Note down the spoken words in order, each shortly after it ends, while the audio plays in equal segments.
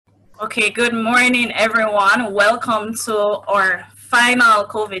Okay, good morning, everyone. Welcome to our final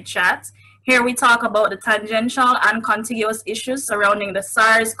COVID chat. Here we talk about the tangential and contiguous issues surrounding the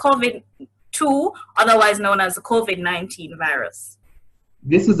SARS-CoV-2, otherwise known as the COVID-19 virus.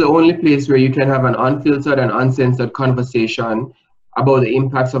 This is the only place where you can have an unfiltered and uncensored conversation about the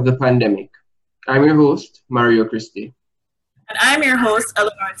impacts of the pandemic. I'm your host, Mario Christie. And I'm your host,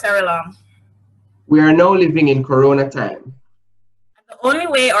 Eleanor Terrelong. We are now living in Corona time. The only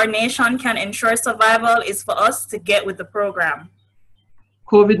way our nation can ensure survival is for us to get with the program.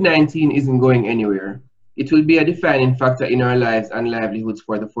 COVID-19 isn't going anywhere. It will be a defining factor in our lives and livelihoods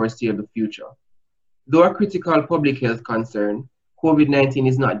for the foreseeable future. Though a critical public health concern, COVID-19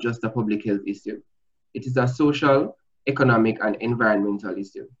 is not just a public health issue. It is a social, economic, and environmental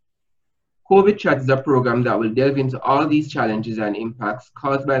issue. COVID Chat is a program that will delve into all these challenges and impacts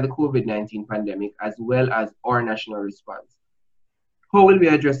caused by the COVID-19 pandemic, as well as our national response. How will we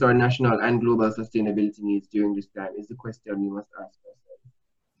address our national and global sustainability needs during this time is the question we must ask ourselves.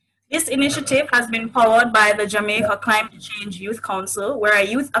 This initiative has been powered by the Jamaica Climate Change Youth Council. We're a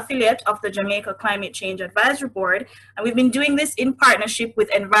youth affiliate of the Jamaica Climate Change Advisory Board, and we've been doing this in partnership with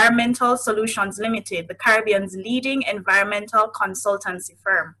Environmental Solutions Limited, the Caribbean's leading environmental consultancy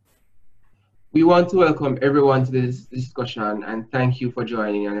firm. We want to welcome everyone to this discussion and thank you for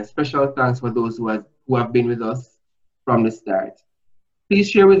joining, and a special thanks for those who have been with us from the start. Please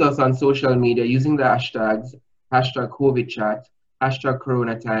share with us on social media using the hashtags #COVIDChat,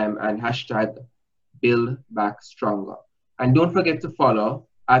 #CoronaTime, and #BuildBackStronger. And don't forget to follow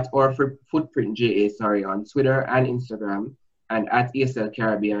at OurFootprintJA on Twitter and Instagram, and at ESL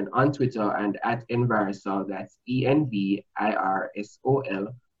Caribbean on Twitter, and at Envirsol, that's ENVIRSOL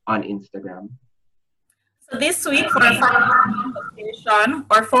on Instagram. So this week for our final conversation,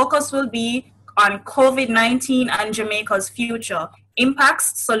 our focus will be on COVID-19 and Jamaica's future,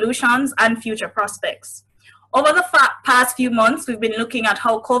 impacts, solutions, and future prospects. Over the past few months, we've been looking at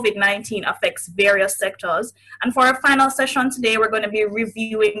how COVID-19 affects various sectors. And for our final session today, we're going to be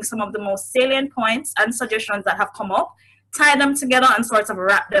reviewing some of the most salient points and suggestions that have come up, tie them together, and sort of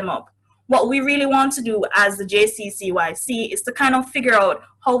wrap them up. What we really want to do as the JCCYC is to kind of figure out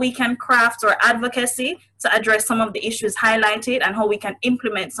how we can craft our advocacy to address some of the issues highlighted and how we can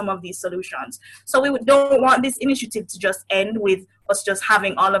implement some of these solutions. So we don't want this initiative to just end with us just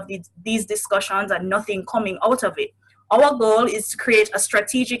having all of these discussions and nothing coming out of it. Our goal is to create a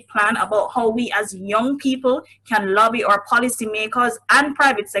strategic plan about how we as young people can lobby our policymakers and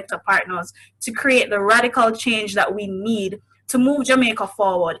private sector partners to create the radical change that we need to move Jamaica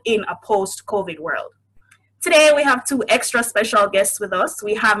forward in a post-COVID world. Today, we have two extra special guests with us.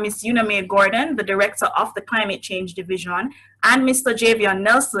 We have Ms. Uname Gordon, the Director of the Climate Change Division, and Mr. Javion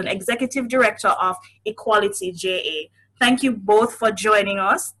Nelson, Executive Director of Equality JA. Thank you both for joining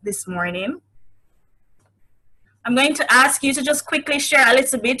us this morning. I'm going to ask you to just quickly share a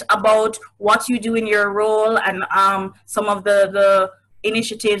little bit about what you do in your role and some of the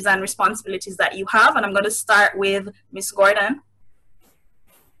initiatives and responsibilities that you have. And I'm going to start with Ms. Gordon.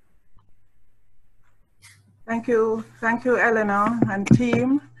 Thank you, Eleanor and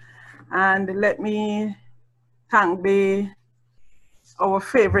team. And let me thank our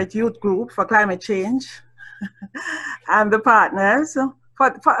favorite youth group for climate change and the partners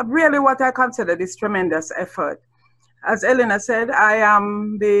for really what I consider this tremendous effort. As Eleanor said, I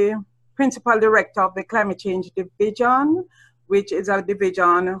am the Principal Director of the Climate Change Division, which is a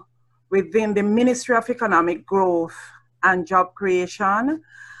division within the Ministry of Economic Growth and Job Creation,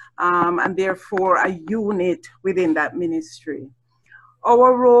 and therefore a unit within that ministry.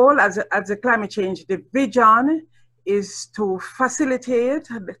 Our role as a climate change division is to facilitate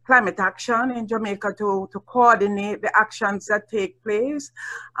the climate action in Jamaica, to coordinate the actions that take place,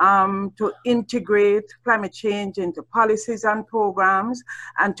 to integrate climate change into policies and programs,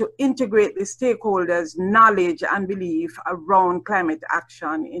 and to integrate the stakeholders' knowledge and belief around climate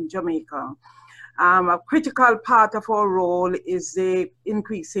action in Jamaica. A critical part of our role is the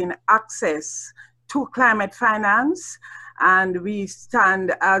increasing access to climate finance, and we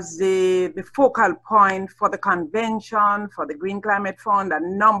stand as the focal point for the convention, for the Green Climate Fund, a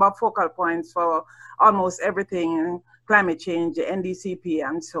number of focal points for almost everything climate change, NDCP,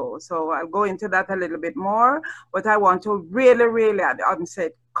 and so. So I'll go into that a little bit more, but I want to really at the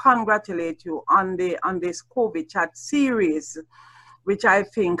onset congratulate you on this COVID Chat series, which I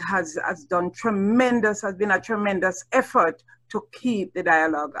think has been a tremendous effort to keep the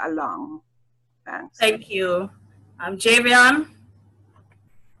dialogue along. Thanks. Thank you. Javion?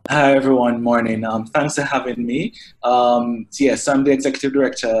 Hi everyone, morning. Thanks for having me. Yes, I'm the Executive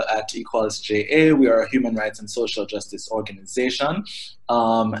Director at Equality JA. We are a human rights and social justice organization.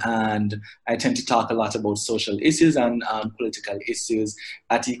 and I tend to talk a lot about social issues and political issues.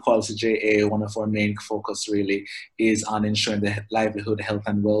 At Equality JA, one of our main focus really is on ensuring the livelihood, health,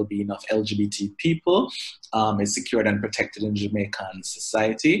 and well-being of LGBT people is secured and protected in Jamaican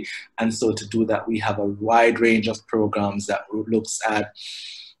society. And so to do that, we have a wide range of programs that looks at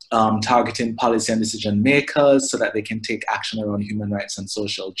targeting policy and decision makers so that they can take action around human rights and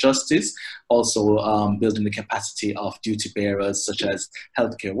social justice. Also building the capacity of duty bearers such as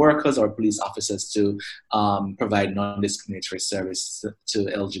healthcare workers or police officers to provide non-discriminatory service to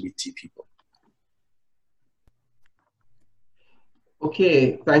LGBT people.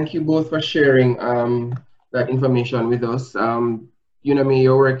 Okay, thank you both for sharing that information with us. UNAME,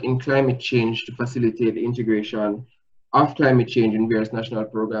 your work in climate change to facilitate the integration of climate change in various national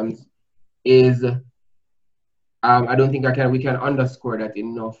programs is, I don't think we can underscore that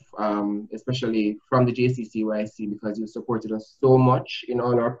enough, especially from the JCCYC, because you supported us so much in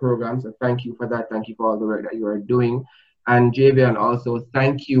all our programs. So thank you for that. Thank you for all the work that you are doing. And Javian, also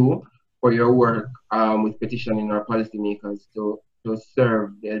thank you for your work with petitioning our policymakers to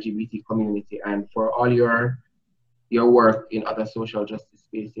serve the LGBT community and for all your work in other social justice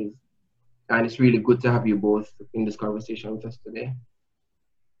spaces. And it's really good to have you both in this conversation with us today.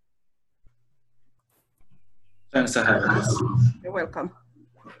 Thanks for having us. You're welcome.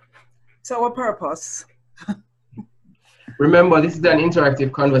 It's our purpose. Remember, this is an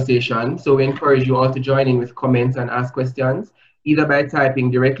interactive conversation, so we encourage you all to join in with comments and ask questions, either by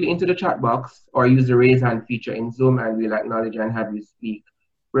typing directly into the chat box or use the raise hand feature in Zoom, and we'll acknowledge and have you speak.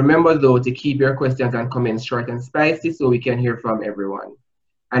 Remember, though, to keep your questions and comments short and spicy so we can hear from everyone.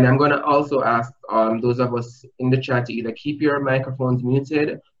 And I'm going to also ask those of us in the chat to either keep your microphones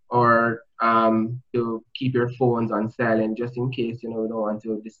muted or to keep your phones on silent, just in case, we don't want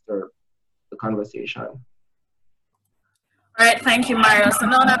to disturb the conversation. All right, thank you, Mario. So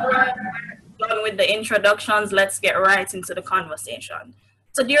now that we're done with the introductions, let's get right into the conversation.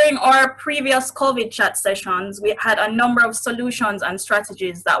 So during our previous COVID chat sessions, we had a number of solutions and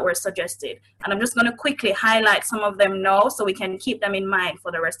strategies that were suggested. And I'm just going to quickly highlight some of them now so we can keep them in mind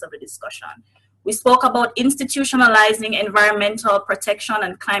for the rest of the discussion. We spoke about institutionalizing environmental protection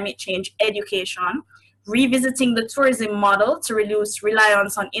and climate change education, revisiting the tourism model to reduce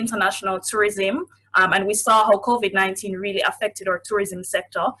reliance on international tourism. And we saw how COVID-19 really affected our tourism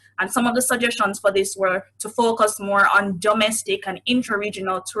sector. And some of the suggestions for this were to focus more on domestic and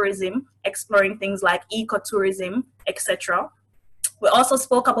intra-regional tourism, exploring things like ecotourism, etc. We also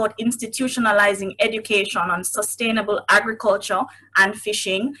spoke about institutionalizing education on sustainable agriculture and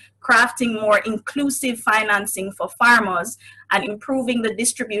fishing, crafting more inclusive financing for farmers, and improving the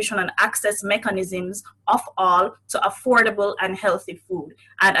distribution and access mechanisms of all to affordable and healthy food.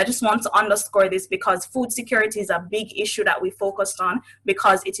 And I just want to underscore this because food security is a big issue that we focused on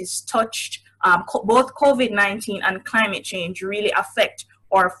because it is touched, both COVID-19 and climate change really affect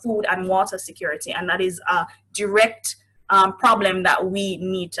our food and water security, and that is a direct problem that we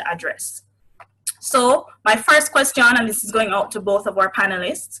need to address. So my first question, and this is going out to both of our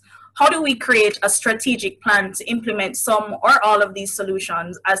panelists, how do we create a strategic plan to implement some or all of these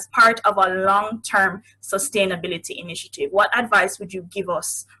solutions as part of a long-term sustainability initiative? What advice would you give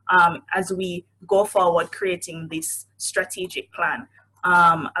us as we go forward creating this strategic plan?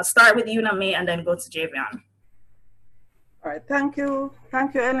 I'll start with you, UNAME, and then go to Javian. All right, thank you,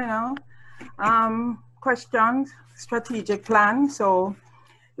 Eleanor. Questions, strategic plan. So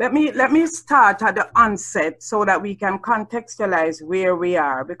let me start at the onset so that we can contextualize where we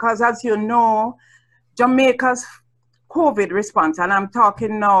are, because as you know, Jamaica's COVID response, and I'm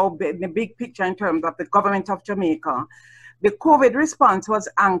talking now in the big picture in terms of the government of Jamaica, the COVID response was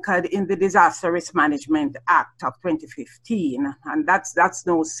anchored in the Disaster Risk Management Act of 2015, and that's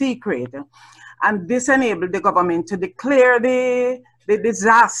no secret. And this enabled the government to declare the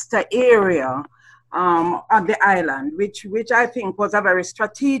disaster area on the island, which I think was a very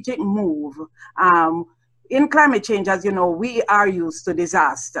strategic move. In climate change, as you know, we are used to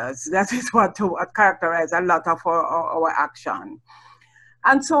disasters. That is what characterizes a lot of our action.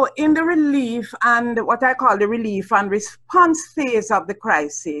 And so in the relief and what I call the relief and response phase of the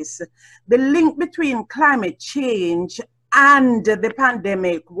crisis, the link between climate change and the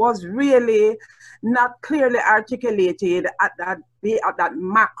pandemic was really not clearly articulated at that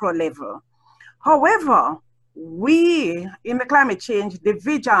macro level. However, we in the climate change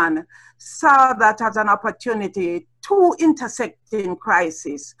division saw that as an opportunity two intersecting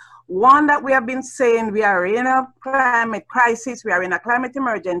crises. One that we have been saying, we are in a climate crisis, we are in a climate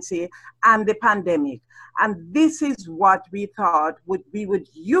emergency, and the pandemic. And this is what we thought we would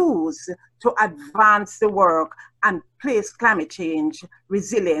use to advance the work and place climate change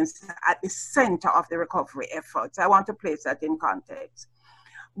resilience at the center of the recovery efforts. I want to place that in context.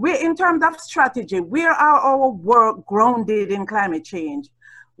 In terms of strategy, where are our work grounded in climate change?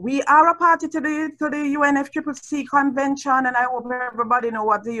 We are a party to the UNFCCC convention, and I hope everybody know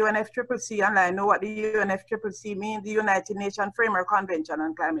what the UNFCCC, and I know what the UNFCCC means, the United Nations Framework Convention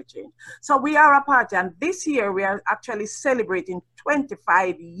on Climate Change. So we are a party, and this year we are actually celebrating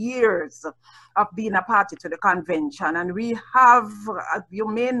 25 years of being a party to the convention. And we have, as you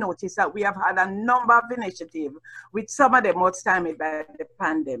may notice, that we have had a number of initiatives, with some of them outstanding by the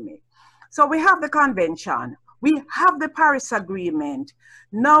pandemic. So we have the convention. We have the Paris Agreement.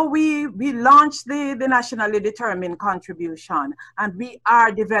 Now we launched the nationally determined contribution, and we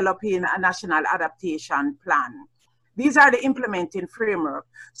are developing a national adaptation plan. These are the implementing framework.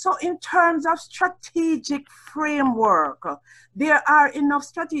 So in terms of strategic framework, there are enough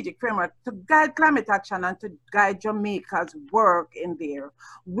strategic framework to guide climate action and to guide Jamaica's work in there.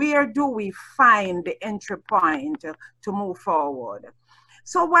 Where do we find the entry point to move forward?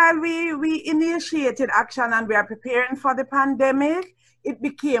 So while we initiated action and we are preparing for the pandemic, it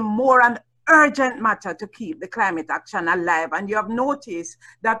became more an urgent matter to keep the climate action alive. And you have noticed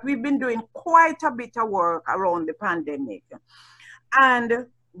that we've been doing quite a bit of work around the pandemic. And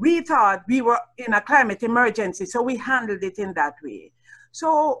we thought we were in a climate emergency, so we handled it in that way.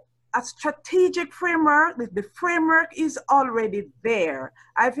 So a strategic framework, the framework is already there.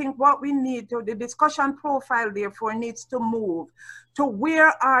 I think what we need to, the discussion profile therefore needs to move to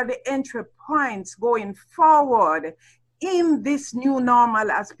where are the entry points going forward in this new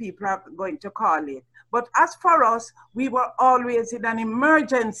normal, as people are going to call it. But as for us, we were always in an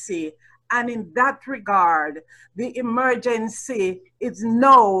emergency. And in that regard, the emergency is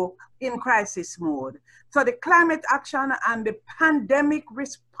now in crisis mode. So the climate action and the pandemic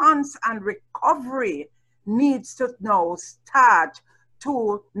response and recovery needs to now start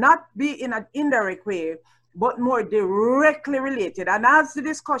to not be in an indirect way, but more directly related. And as the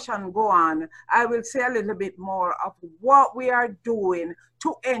discussion go on, I will say a little bit more of what we are doing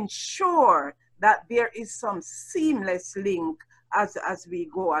to ensure that there is some seamless link as we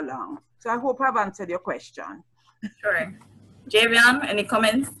go along. So I hope I've answered your question. Sure. Javion, any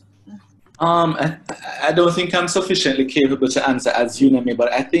comments? I don't think I'm sufficiently capable to answer as UNEME,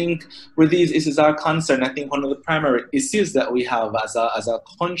 but I think where these issues are concerned, I think one of the primary issues that we have as a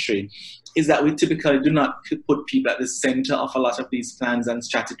country is that we typically do not put people at the center of a lot of these plans and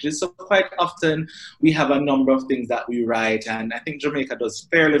strategies. So quite often we have a number of things that we write, and I think Jamaica does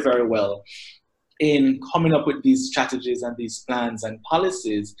fairly very well in coming up with these strategies and these plans and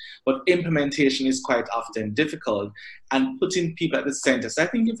policies, but implementation is quite often difficult and putting people at the center. So I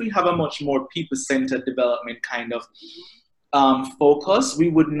think if we have a much more people-centered development kind of focus, we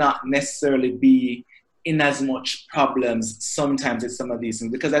would not necessarily be in as much problems sometimes with some of these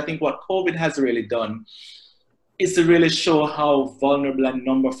things, because I think what COVID has really done is to really show how vulnerable a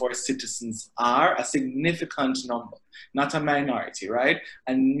number of our citizens are, a significant number, not a minority, right?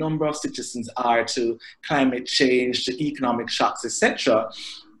 A number of citizens are to climate change, to economic shocks, etc.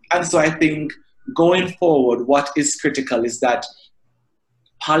 And so I think going forward, what is critical is that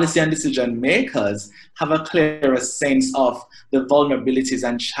policy and decision makers have a clearer sense of the vulnerabilities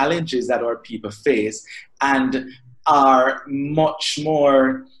and challenges that our people face and are much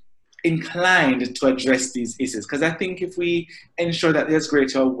more inclined to address these issues. Because I think if we ensure that there's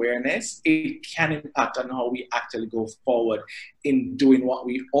greater awareness, it can impact on how we actually go forward in doing what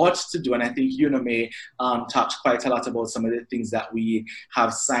we ought to do. And I think UNEME talked quite a lot about some of the things that we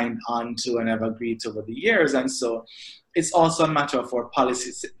have signed on to and have agreed to over the years. And so it's also a matter for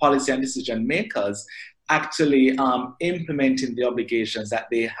policy and decision makers actually implementing the obligations that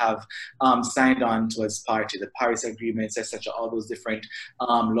they have signed on to as part of the Paris agreements, etc., all those different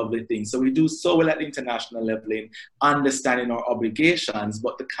lovely things. So we do so well at the international level in understanding our obligations,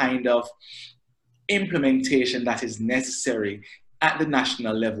 but the kind of implementation that is necessary at the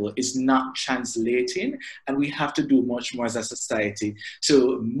national level is not translating, and we have to do much more as a society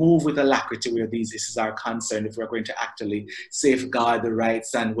to move with alacrity where these issues are concerned if we're going to actually safeguard the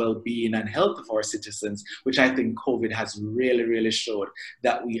rights and well-being and health of our citizens, which I think COVID has really, really showed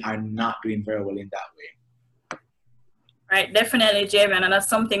that we are not doing very well in that way. Right, definitely, Javian, and that's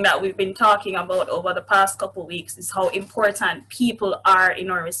something that we've been talking about over the past couple of weeks, is how important people are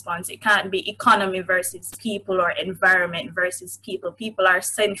in our response. It can't be economy versus people or environment versus people. People are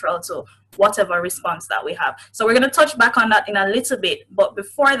central to whatever response that we have. So we're going to touch back on that in a little bit, but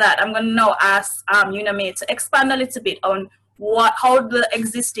before that, I'm going to now ask Uname to expand a little bit on how the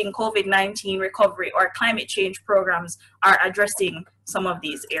existing COVID-19 recovery or climate change programs are addressing some of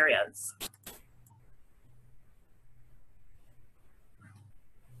these areas.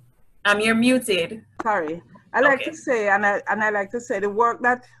 You're muted. Sorry. I like to say, and I like to say the work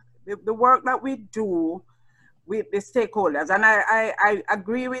that we do with the stakeholders, and I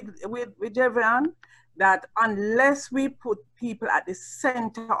agree with Javian that unless we put people at the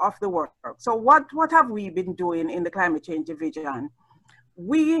center of the work. So what have we been doing in the climate change division?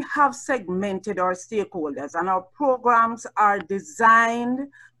 We have segmented our stakeholders, and our programs are designed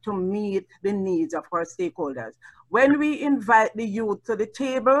to meet the needs of our stakeholders. When we invite the youth to the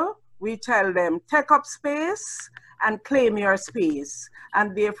table, we tell them, take up space and claim your space.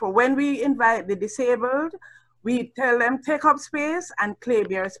 And therefore, when we invite the disabled, we tell them, take up space and claim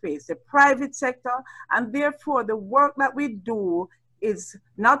your space, the private sector. And therefore, the work that we do is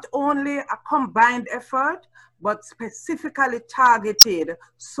not only a combined effort, but specifically targeted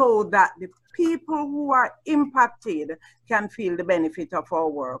so that the people who are impacted can feel the benefit of our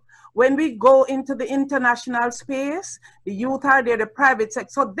work. When we go into the international space, the youth are there, the private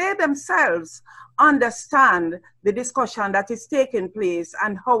sector, so they themselves understand the discussion that is taking place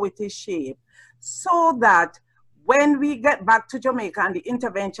and how it is shaped, so that when we get back to Jamaica and the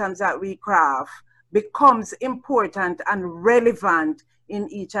interventions that we craft becomes important and relevant in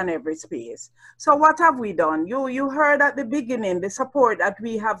each and every space. So what have we done? You heard at the beginning the support that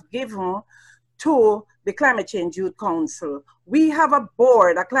we have given to the Climate Change Youth Council. We have a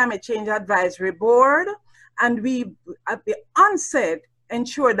board, a Climate Change Advisory Board, and we, at the onset,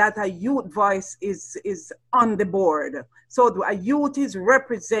 ensure that a youth voice is on the board. So a youth is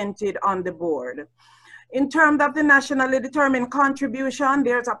represented on the board. In terms of the nationally determined contribution,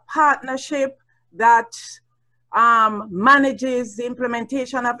 there's a partnership that manages the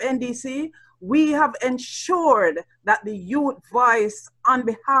implementation of NDC. We have ensured that the youth voice on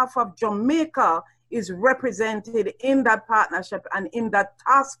behalf of Jamaica is represented in that partnership and in that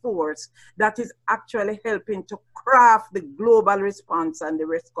task force that is actually helping to craft the global response and the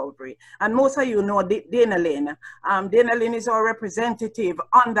recovery. And most of you know Dana Lynn. Dana Lynn is our representative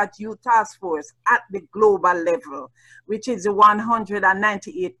on that youth task force at the global level, which is the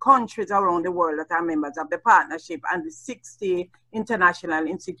 198 countries around the world that are members of the partnership and the 60 international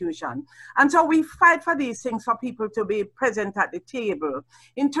institutions. And so we fight for these things for people to be present at the table.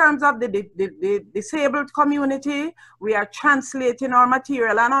 In terms of the disabled community, we are translating our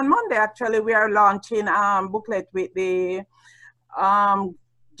material. And on Monday, actually, we are launching a booklet with the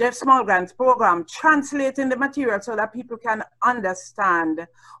Jeff Smallgrant's program, translating the material so that people can understand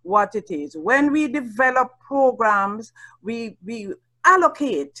what it is. When we develop programs, we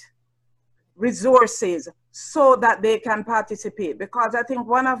allocate resources so that they can participate, because I think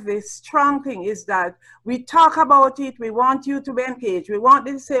one of the strong things is that we talk about it, we want you to be engaged, we want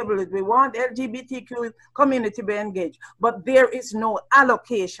the disabled, we want LGBTQ community to be engaged, but there is no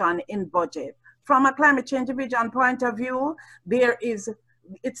allocation in budget. From a climate change division point of view,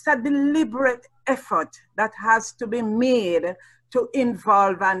 it's a deliberate effort that has to be made to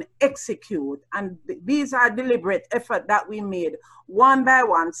involve and execute. And these are deliberate efforts that we made one by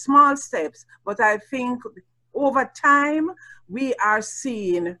one, small steps. But I think over time, we are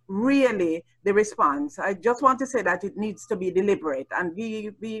seeing really the response. I just want to say that it needs to be deliberate. And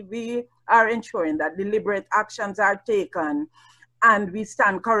we are ensuring that deliberate actions are taken and we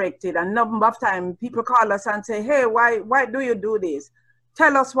stand corrected. And a number of times people call us and say, hey, why do you do this?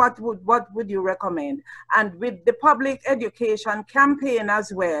 Tell us what would you recommend? And with the public education campaign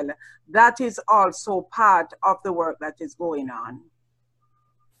as well, that is also part of the work that is going on.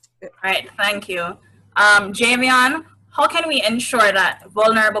 All right, thank you. Javian, how can we ensure that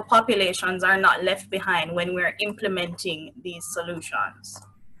vulnerable populations are not left behind when we're implementing these solutions?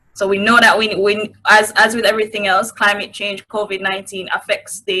 So we know that as with everything else, climate change, COVID-19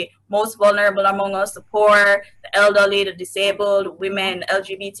 affects the most vulnerable among us, the poor, the elderly, the disabled, women,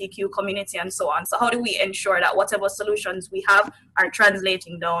 LGBTQ community, and so on. So how do we ensure that whatever solutions we have are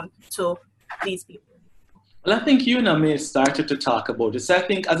translating down to these people? Well, I think Uname started to talk about this. I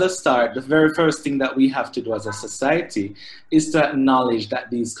think as a start, the very first thing that we have to do as a society is to acknowledge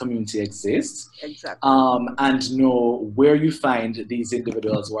that these communities exist. Exactly. And know where you find these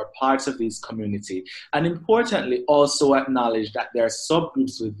individuals who are parts of these community. And importantly, also acknowledge that there are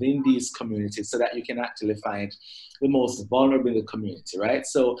subgroups within these communities so that you can actually find the most vulnerable in the community, right?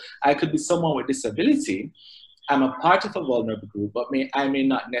 So I could be someone with disability. I'm a part of a vulnerable group, but I may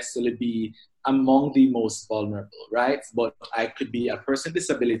not necessarily be among the most vulnerable, right? But I could be a person with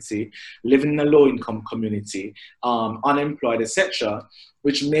disability, living in a low-income community, unemployed, etc.,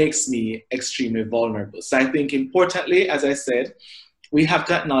 which makes me extremely vulnerable. So I think importantly, as I said, we have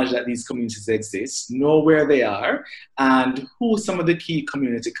to acknowledge that these communities exist, know where they are, and who some of the key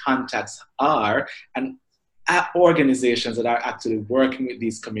community contacts are, and organizations that are actually working with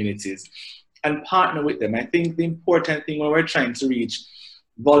these communities, and partner with them. I think the important thing when we're trying to reach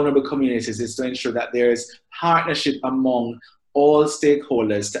vulnerable communities is to ensure that there's partnership among all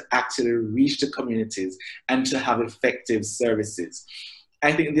stakeholders to actually reach the communities and to have effective services.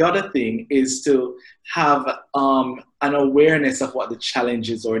 I think the other thing is to have an awareness of what the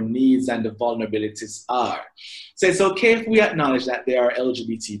challenges or needs and the vulnerabilities are. So it's okay if we acknowledge that there are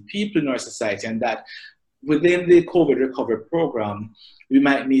LGBT people in our society and that within the COVID recovery program, we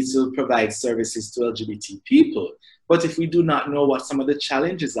might need to provide services to LGBT people. But if we do not know what some of the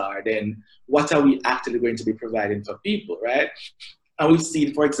challenges are, then what are we actually going to be providing for people, right? And we've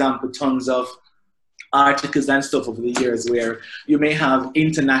seen, for example, tons of articles and stuff over the years where you may have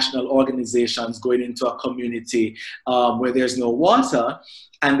international organizations going into a community where there's no water,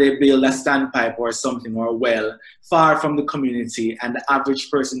 and they build a standpipe or something or a well far from the community, and the average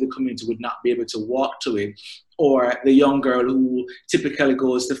person in the community would not be able to walk to it. Or the young girl who typically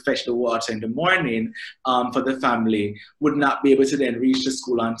goes to fetch the water in the morning for the family would not be able to then reach the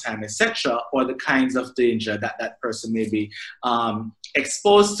school on time, etc., or the kinds of danger that that person may be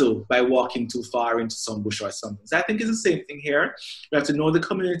exposed to by walking too far into some bush or something. So I think it's the same thing here. We have to know the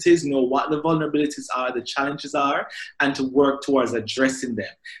communities, know what the vulnerabilities are, the challenges are, and to work towards addressing them.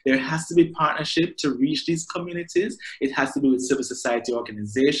 There has to be partnership to reach these communities. It has to be with civil society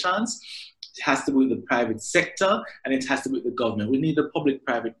organizations. It has to be with the private sector, and it has to be with the government. We need the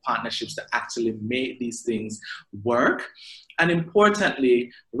public-private partnerships to actually make these things work. And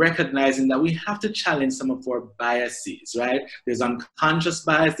importantly, recognizing that we have to challenge some of our biases, right? There's unconscious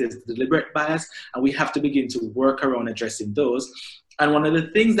bias, there's deliberate bias, and we have to begin to work around addressing those. And one of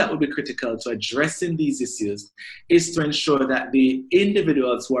the things that would be critical to addressing these issues is to ensure that the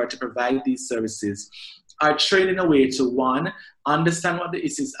individuals who are to provide these services are trained in a way to, one, understand what the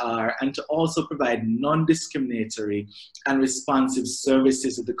issues are, and to also provide non-discriminatory and responsive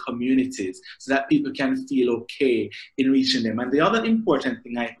services to the communities so that people can feel okay in reaching them. And the other important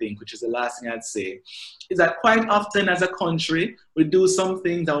thing, I think, which is the last thing I'd say, is that quite often as a country, we do some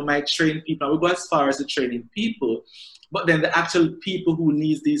things that we might train people, and we go as far as to training people, but then the actual people who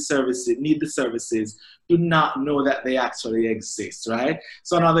need the services do not know that they actually exist, right?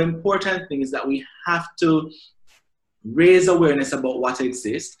 So another important thing is that we have to raise awareness about what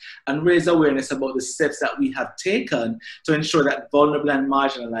exists and raise awareness about the steps that we have taken to ensure that vulnerable and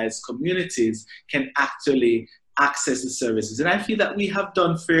marginalized communities can actually access the services. And I feel that we have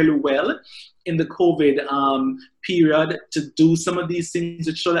done fairly well in the COVID period to do some of these things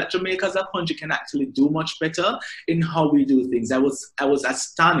to show that Jamaica as a country can actually do much better in how we do things. I was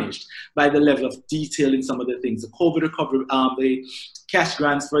astonished by the level of detail in some of the things. The COVID recovery, the cash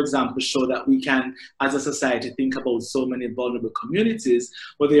grants, for example, show that we can, as a society, think about so many vulnerable communities,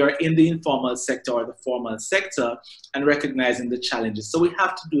 whether they are in the informal sector or the formal sector, and recognizing the challenges. So we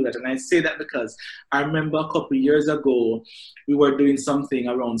have to do that. And I say that because I remember a couple of years ago, we were doing something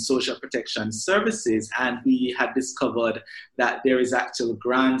around social protection services, and we had discovered that there is actual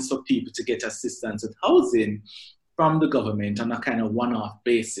grants for people to get assistance with housing from the government on a kind of one-off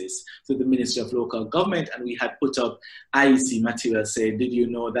basis to the Ministry of Local Government. And we had put up IEC material saying, did you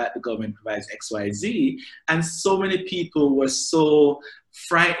know that the government provides XYZ? And so many people were so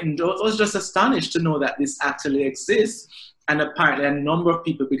frightened. I was just astonished to know that this actually exists. And apparently a number of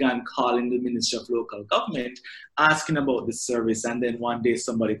people began calling the Ministry of Local Government, asking about the service. And then one day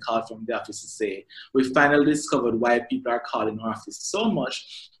somebody called from the office to say, we finally discovered why people are calling our office so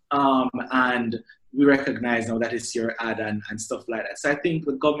much. And we recognize now that it's your ad and stuff like that. So I think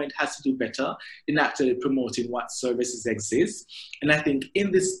the government has to do better in actually promoting what services exist. And I think in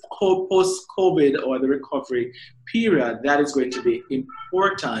this post-COVID or the recovery period, that is going to be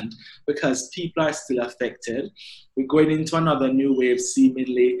important because people are still affected. We're going into another new wave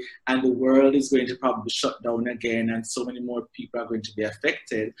seemingly, and the world is going to probably shut down again, and so many more people are going to be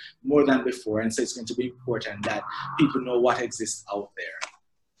affected more than before. And so it's going to be important that people know what exists out there.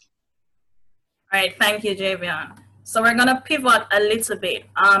 All right, thank you, Javion. So we're gonna pivot a little bit.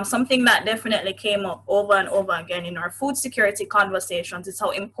 Something that definitely came up over and over again in our food security conversations is how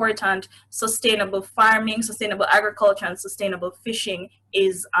important sustainable farming, sustainable agriculture, and sustainable fishing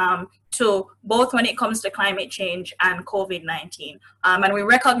is to both when it comes to climate change and COVID-19. And we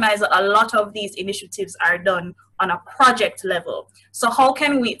recognize that a lot of these initiatives are done on a project level. So how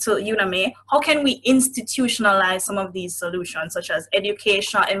can we, to Uname, how can we institutionalize some of these solutions, such as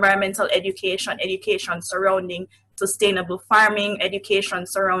education, environmental education, education surrounding sustainable farming, education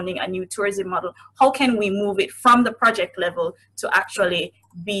surrounding a new tourism model? How can we move it from the project level to actually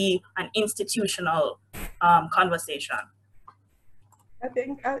be an institutional conversation? I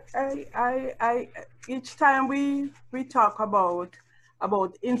think each time we talk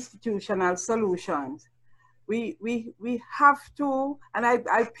about institutional solutions, we have to, and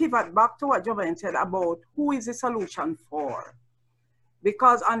I pivot back to what Jovan said about who is the solution for.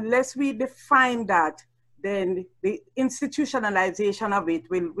 Because unless we define that, then the institutionalization of it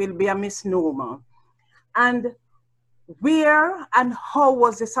will be a misnomer. And where and how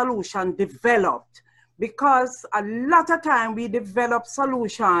was the solution developed? Because a lot of time we develop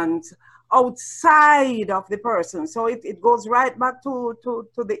solutions outside of the person. So it goes right back to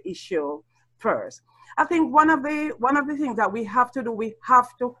the issue first. I think one of the things that we have to do, we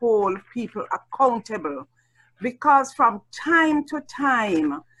have to hold people accountable, because from time to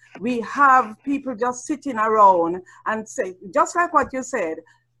time, we have people just sitting around and say, just like what you said,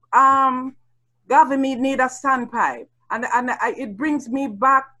 government need a standpipe. And it brings me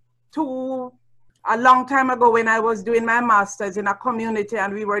back to a long time ago when I was doing my master's in a community,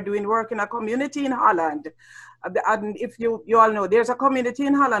 and we were doing work in a community in Holland. And if you all know, there's a community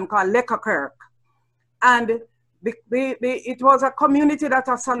in Holland called Lekkerkerk. And it was a community that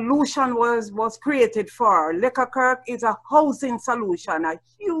a solution was created for. Lekkerkerk is a housing solution, a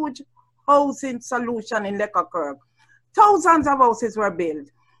huge housing solution in Lekkerkerk. Thousands of houses were built.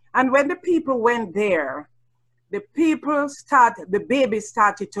 And when the people went there, the babies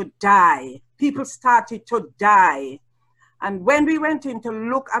started to die. People started to die. And when we went in to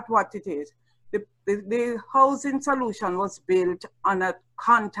look at what it is, the housing solution was built on a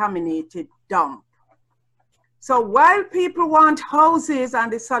contaminated dump. So while people want houses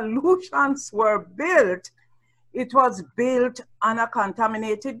and the solutions were built, it was built on a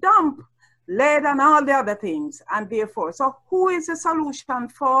contaminated dump, lead and all the other things. And therefore, so who is the solution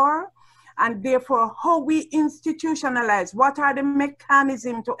for? And therefore, how we institutionalize, what are the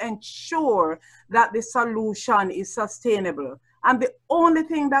mechanisms to ensure that the solution is sustainable? And the only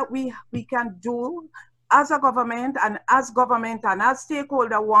thing that we can do as a government and as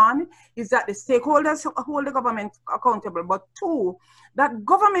stakeholder, one, is that the stakeholders hold the government accountable, but two, that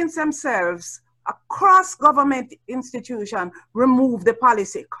governments themselves, across government institutions, remove the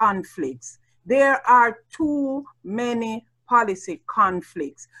policy conflicts. There are too many policy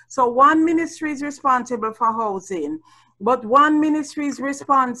conflicts. So one ministry is responsible for housing, but one ministry is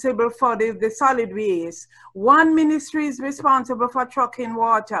responsible for the solid waste. One ministry is responsible for trucking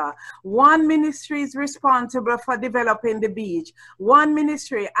water. One ministry is responsible for developing the beach. One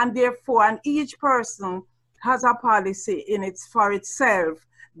ministry, and therefore, and each person has a policy for itself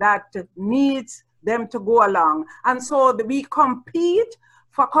that needs them to go along. And so we compete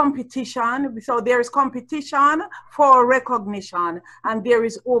for competition. So there is competition for recognition, and there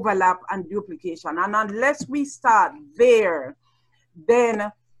is overlap and duplication. And unless we start there,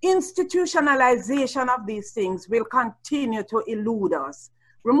 then institutionalization of these things will continue to elude us.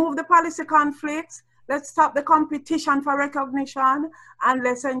 Remove the policy conflicts, let's stop the competition for recognition, and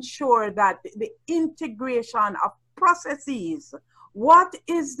let's ensure that the integration of processes. What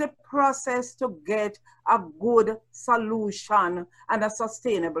is the process to get a good solution and a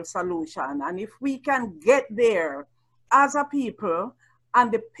sustainable solution? And if we can get there as a people, and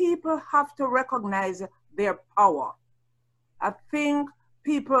the people have to recognize their power. I think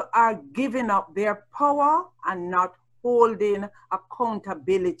people are giving up their power and not holding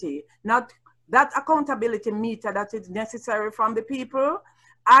accountability. Not that accountability meter that is necessary from the people,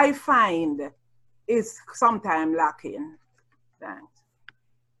 I find is sometimes lacking. Thanks.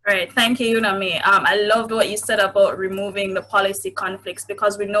 Right, thank you, Uname. I loved what you said about removing the policy conflicts,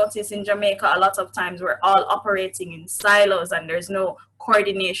 because we notice in Jamaica a lot of times we're all operating in silos and there's no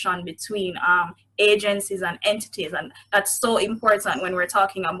coordination between agencies and entities, and that's so important when we're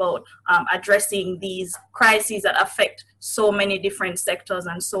talking about addressing these crises that affect so many different sectors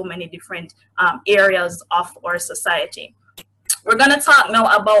and so many different areas of our society. We're going to talk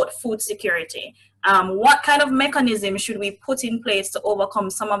now about food security. What kind of mechanism should we put in place to overcome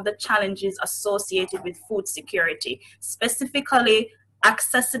some of the challenges associated with food security, specifically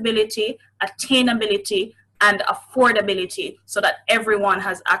accessibility, attainability, and affordability so that everyone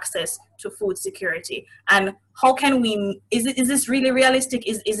has access to food security? And how can we, is this really realistic?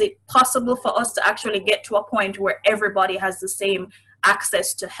 Is it possible for us to actually get to a point where everybody has the same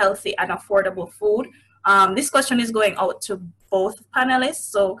access to healthy and affordable food? This question is going out to both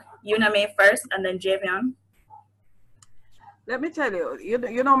panelists. So Una May first, and then Javion. Let me tell you,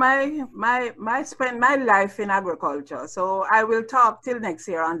 you know, my spend my life in agriculture, so I will talk till next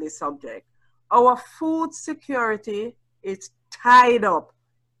year on this subject. Our food security is tied up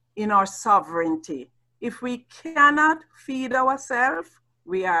in our sovereignty. If we cannot feed ourselves,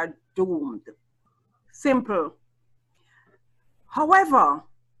 we are doomed. Simple. However,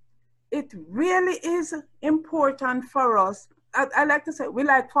 it really is important for us. I like to say, we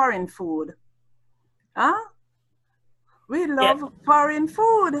like foreign food. Huh? We love foreign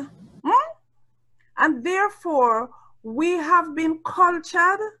food. And therefore, we have been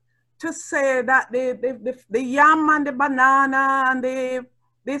cultured to say that the yam and the banana and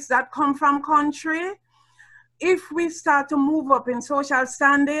this that come from country, if we start to move up in social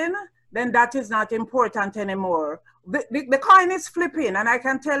standing, then that is not important anymore. The coin is flipping, and I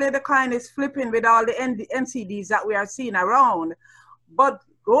can tell you the coin is flipping with all the NCDs that we are seeing around. But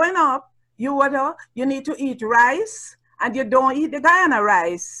growing up, you need to eat rice, and you don't eat the Guyana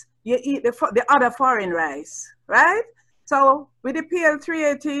rice. You eat the other foreign rice, right? So with the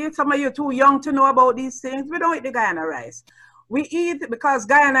PL380, some of you too young to know about these things, we don't eat the Guyana rice. We eat, because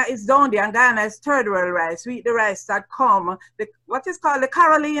Guyana is down there and Guyana is third world rice, we eat the rice that come, what is called the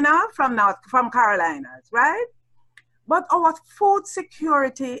Carolina from Carolinas, right? But our food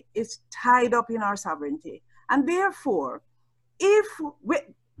security is tied up in our sovereignty. And therefore, if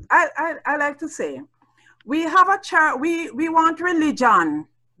I like to say, we have a church, we want religion.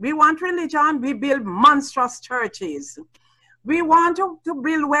 We want religion, we build monstrous churches. We want to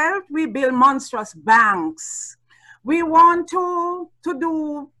build wealth, we build monstrous banks. We want to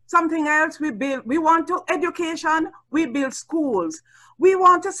do something else, we want to education, we build schools. We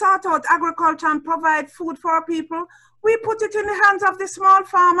want to sort out agriculture and provide food for our people. We put it in the hands of the small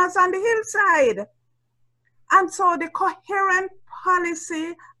farmers on the hillside. And so the coherent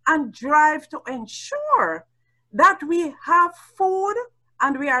policy and drive to ensure that we have food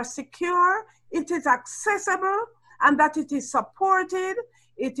and we are secure, it is accessible, and that it is supported,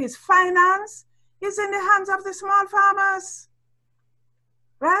 it is financed, is in the hands of the small farmers,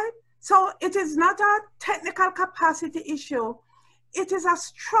 right? So it is not a technical capacity issue. It is a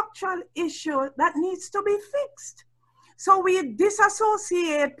structural issue that needs to be fixed. So we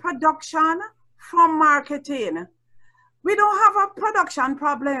disassociate production from marketing. We don't have a production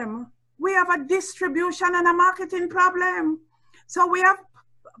problem. We have a distribution and a marketing problem. So we have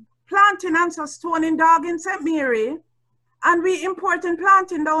planting and stoning dog in St. Mary, and we importing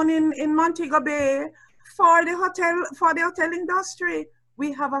planting down in Montego Bay for the hotel industry.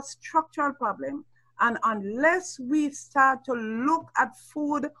 We have a structural problem. And unless we start to look at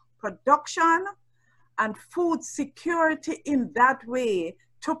food production and food security in that way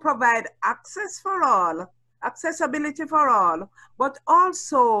to provide access for all, accessibility for all, but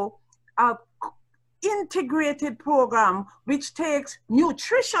also a integrated program which takes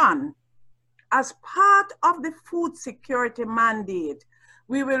nutrition as part of the food security mandate,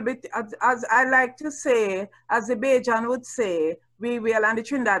 we will be, as I like to say, as the Bajan would say, we will, and the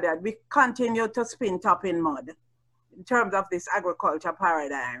Trinidadian, we continue to spin top in mud in terms of this agriculture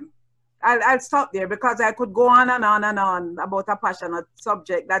paradigm. I'll stop there because I could go on and on and on about a passionate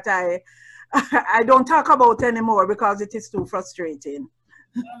subject that I don't talk about anymore because it is too frustrating.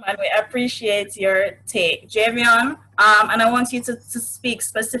 And we appreciate your take. Javion, and I want you to speak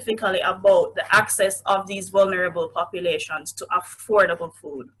specifically about the access of these vulnerable populations to affordable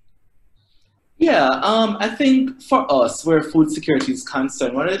food. Yeah, I think for us, where food security is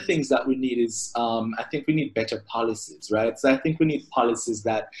concerned, one of the things that we need is, I think we need better policies, right? So I think we need policies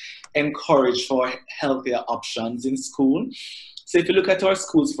that encourage for healthier options in school. So if you look at our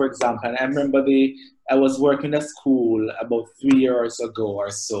schools, for example, and I remember I was working at school about 3 years ago or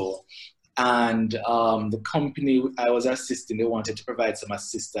so, and the company I was assisting, they wanted to provide some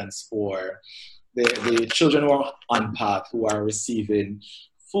assistance for the children who are on path, who are receiving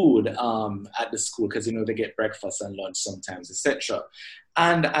food at the school, because they get breakfast and lunch sometimes, etc.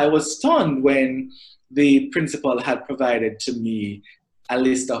 And I was stunned when the principal had provided to me a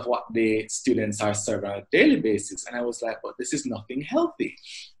list of what the students are served on a daily basis. And I was like, well, this is nothing healthy,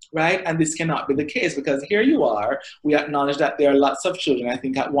 right? And this cannot be the case, because here you are, we acknowledge that there are lots of children. I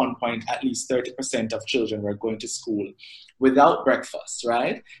think at one point, at least 30% of children were going to school without breakfast,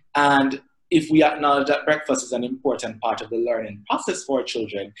 right? And if we acknowledge that breakfast is an important part of the learning process for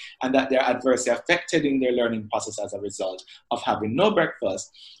children and that they're adversely affected in their learning process as a result of having no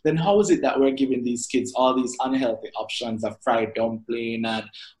breakfast, then how is it that we're giving these kids all these unhealthy options of fried dumpling and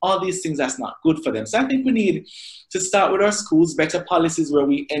all these things that's not good for them? So I think we need to start with our schools, better policies where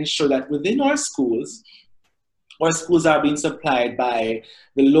we ensure that within our schools are being supplied by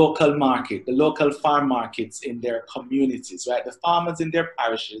the local market, the local farm markets in their communities, right? The farmers in their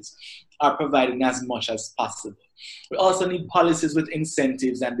parishes are providing as much as possible. We also need policies with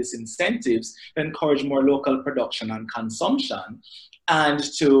incentives and disincentives to encourage more local production and consumption, and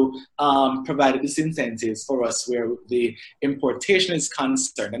to provide disincentives for us where the importation is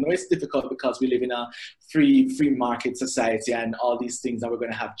concerned. I know it's difficult because we live in a free market society and all these things, and we're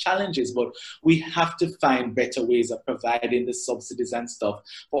going to have challenges, but we have to find better ways of providing the subsidies and stuff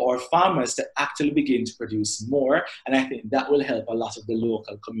for our farmers to actually begin to produce more, and I think that will help a lot of the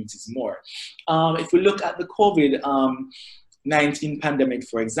local communities more. If we look at the COVID-19 pandemic,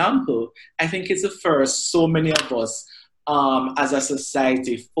 for example, I think it's the first so many of us as a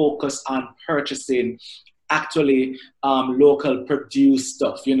society focus on purchasing actually local produced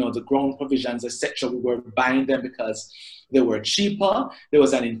stuff, you know, the grown provisions, etc. We were buying them because they were cheaper. There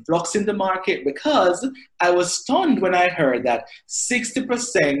was an influx in the market, because I was stunned when I heard that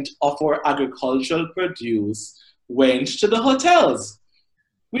 60% of our agricultural produce went to the hotels.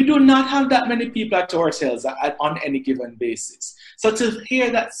 We do not have that many people at our hotels on any given basis. So to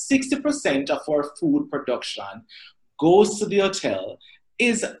hear that 60% of our food production goes to the hotel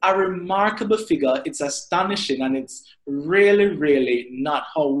is a remarkable figure. It's astonishing, and it's really, really not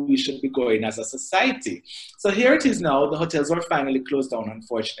how we should be going as a society. So here it is now, the hotels were finally closed down,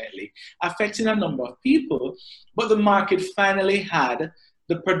 unfortunately, affecting a number of people, but the market finally had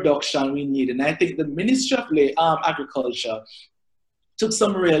the production we need. And I think the Ministry of Agriculture took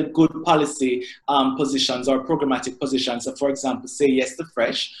some real good policy positions or programmatic positions. So for example, Say Yes to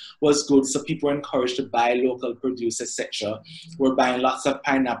Fresh was good, so people were encouraged to buy local produce, etc. We're buying lots of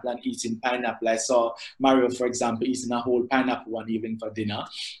pineapple and eating pineapple. I saw Mario, for example, eating a whole pineapple one evening for dinner.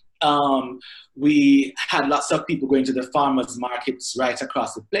 We had lots of people going to the farmers markets right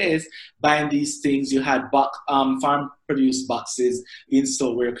across the place, buying these things. You had farm produce boxes in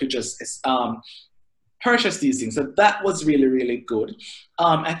store where you could just purchase these things. So that was really, really good.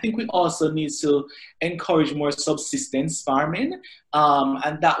 I think we also need to encourage more subsistence farming,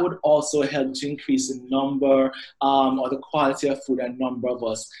 and that would also help to increase the number or the quality of food a number of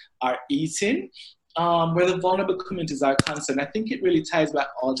us are eating. Where the vulnerable communities are concerned, I think it really ties back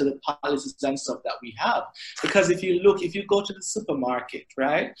all to the policies and stuff that we have. Because if you go to the supermarket,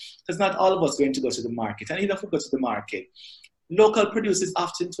 right, because not all of us are going to go to the market, and even if we go to the market, local produce is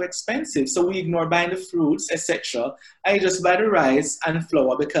often too expensive, so we ignore buying the fruits, etc. I just buy the rice and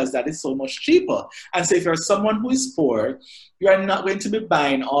flour because that is so much cheaper. And so if you're someone who is poor, you are not going to be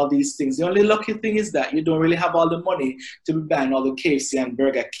buying all these things. The only lucky thing is that you don't really have all the money to be buying all the KFC and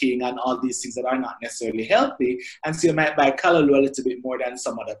Burger King and all these things that are not necessarily healthy. And so you might buy callaloo a little bit more than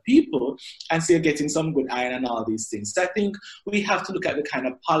some other people, and so you're getting some good iron and all these things. So I think we have to look at the kind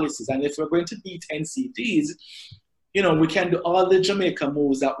of policies, and if we're going to beat NCDs, you know, we can do all the Jamaica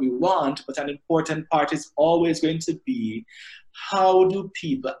moves that we want, but an important part is always going to be, how do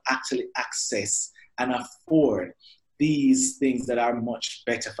people actually access and afford these things that are much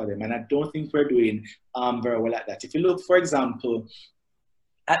better for them? And I don't think we're doing very well at that. If you look, for example,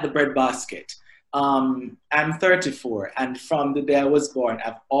 at the bread basket, I'm 34, and from the day I was born,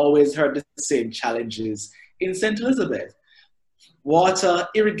 I've always heard the same challenges in St. Elizabeth. Water,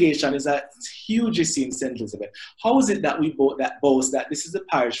 irrigation is a huge issue in St. Elizabeth. How is it that we boast that this is the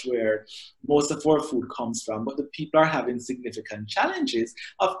parish where most of our food comes from, but the people are having significant challenges?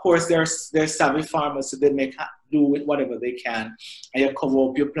 Of course, they're savvy farmers, so they do with whatever they can, and you cover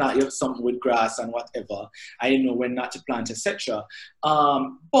up your plant, you have something with grass and whatever, and you know when not to plant, etc.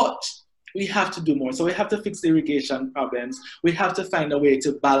 But we have to do more. So we have to fix the irrigation problems. We have to find a way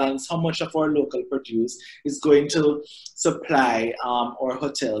to balance how much of our local produce is going to supply our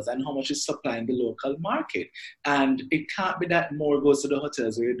hotels and how much is supplying the local market. And it can't be that more goes to the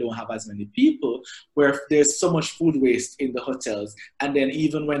hotels where you don't have as many people, where there's so much food waste in the hotels. And then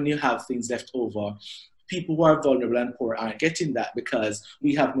even when you have things left over, people who are vulnerable and poor aren't getting that because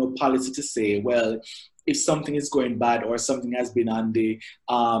we have no policy to say, well, if something is going bad or something has been on the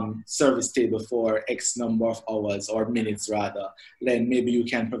service table for X number of hours or minutes rather, then maybe you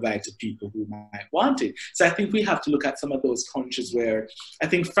can provide to people who might want it. So I think we have to look at some of those countries where I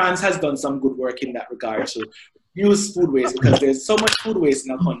think France has done some good work in that regard to use food waste, because there's so much food waste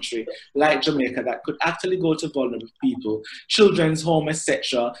in a country like Jamaica that could actually go to vulnerable people, children's home,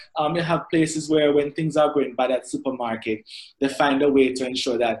 etc. You have places where when things are going bad at supermarket, they find a way to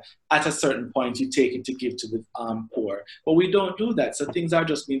ensure that at a certain point you take it to give to the poor. But we don't do that. So things are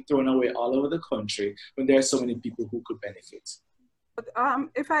just being thrown away all over the country when there are so many people who could benefit. But,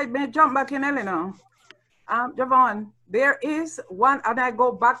 if I may jump back in, Eleanor, Javon, there is one, and I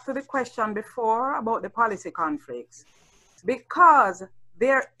go back to the question before about the policy conflicts, because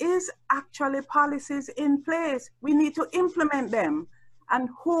there is actually policies in place. We need to implement them and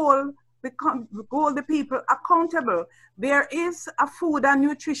hold the people accountable. There is a food and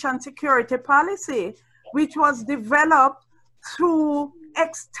nutrition security policy, which was developed through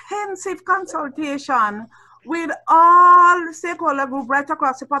extensive consultation with all stakeholder groups right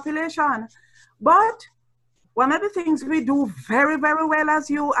across the population. But one of the things we do very, very well, as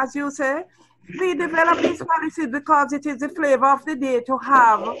you say, we develop these policies because it is the flavor of the day to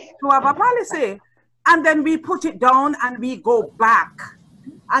have a policy. And then we put it down and we go back.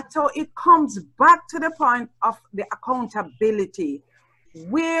 And so it comes back to the point of the accountability.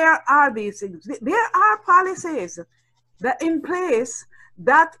 Where are these things? There are policies that in place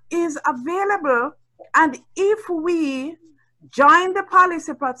that is available. And if we join the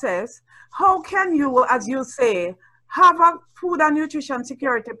policy process, how can you, as you say, have a food and nutrition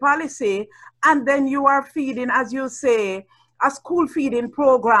security policy, and then you are feeding, as you say, a school feeding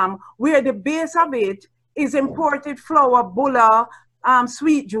program where the base of it is imported flour, bulla,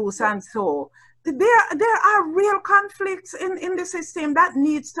 sweet juice, and so. There are real conflicts in the system that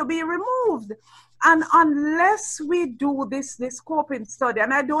needs to be removed. And unless we do this scoping study,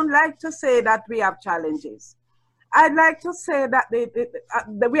 and I don't like to say that we have challenges, I'd like to say that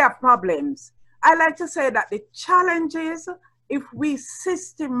we have problems. I like to say that the challenges, if we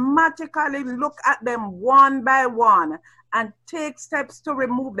systematically look at them one by one and take steps to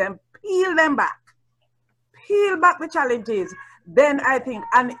remove them, peel back the challenges, then I think,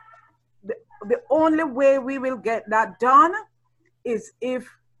 and the only way we will get that done is if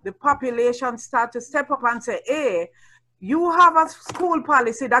the population start to step up and say, hey, you have a school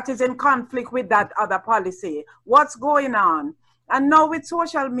policy that is in conflict with that other policy. What's going on? And now with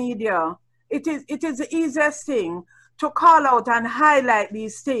social media, it is the easiest thing to call out and highlight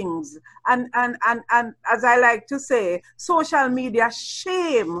these things. And as I like to say, social media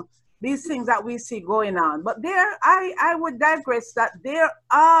shame these things that we see going on. But I would digress that there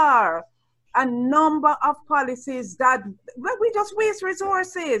are a number of policies that we just waste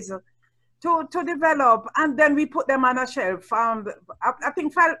resources to develop, and then we put them on a shelf. I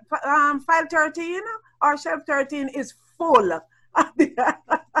think file 13 or shelf 13 is full.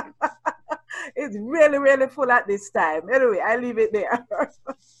 It's really, really full at this time. Anyway, I leave it there.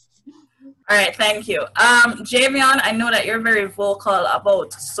 All right, thank you. Javion, I know that you're very vocal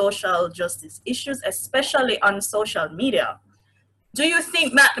about social justice issues, especially on social media. Do you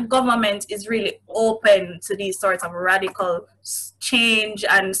think that the government is really open to these sorts of radical change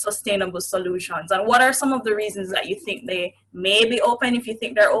and sustainable solutions? And what are some of the reasons that you think they may be open, if you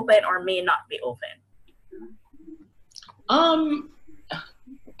think they're open, or may not be open?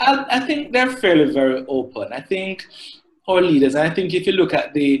 I think they're fairly very open. I think our leaders, and I think if you look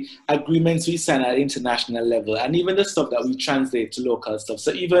at the agreements we sign at international level, and even the stuff that we translate to local stuff.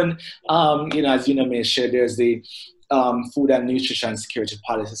 So even, as you know, may share, there's the food and nutrition security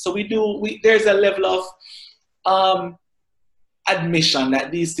policy. So there's a level of admission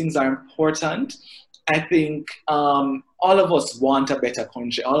that these things are important. I think all of us want a better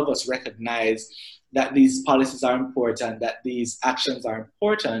country. All of us recognize that these policies are important, that these actions are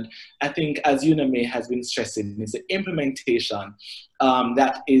important. I think, as UNAME has been stressing, is the implementation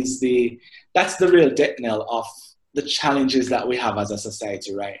that's the real death knell of the challenges that we have as a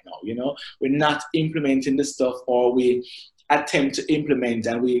society right now. We're not implementing the stuff, or we attempt to implement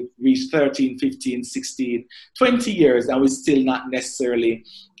and we reach 13, 15, 16, 20 years and we're still not necessarily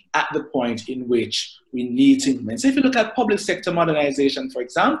at the point in which we need to implement. So if you look at public sector modernization, for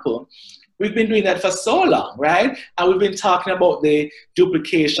example, we've been doing that for so long, right? And we've been talking about the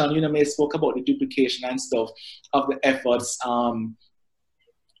duplication, May spoke about the duplication and stuff of the efforts.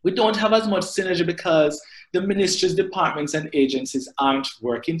 We don't have as much synergy because the ministries, departments, and agencies aren't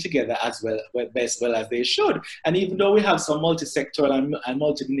working together as well as they should. And even though we have some multi-sectoral and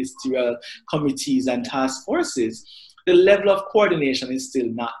multi-ministerial committees and task forces, the level of coordination is still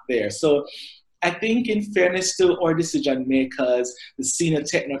not there. So I think, in fairness to our decision makers, the senior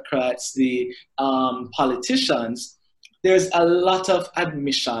technocrats, the politicians, there's a lot of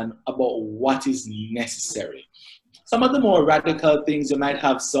admission about what is necessary. Some of the more radical things, you might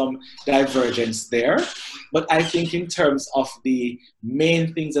have some divergence there. But I think in terms of the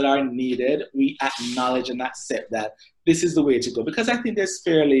main things that are needed, we acknowledge and accept that this is the way to go. Because I think there's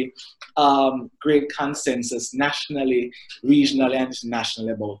fairly great consensus nationally, regionally, and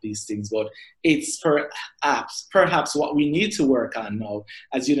internationally about these things. But it's perhaps what we need to work on now,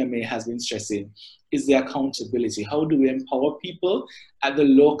 as UNMA has been stressing, is the accountability. How do we empower people at the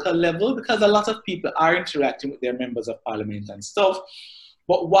local level? Because a lot of people are interacting with their members of parliament and stuff,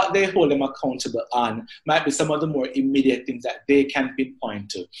 but what they hold them accountable on might be some of the more immediate things that they can pinpoint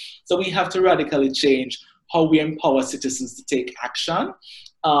to. So we have to radically change how we empower citizens to take action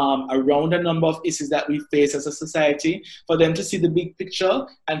around a number of issues that we face as a society, for them to see the big picture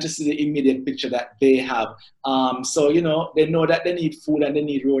and to see the immediate picture that they have. So, you know, they know that they need food and they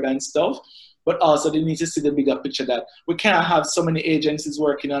need road and stuff, but also they need to see the bigger picture that we can't have so many agencies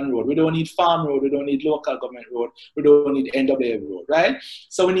working on road. We don't need farm road, we don't need local government road, we don't need NWA road, right?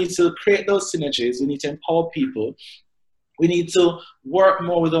 So we need to create those synergies, we need to empower people. We need to work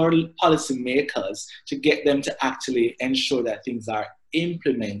more with our policymakers to get them to actually ensure that things are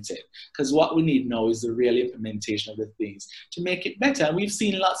implemented. Because what we need now is the real implementation of the things to make it better. And we've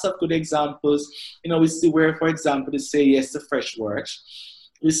seen lots of good examples. You know, we see where, for example, to say yes to fresh work.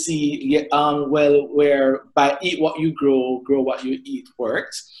 We see, where by eat what you grow what you eat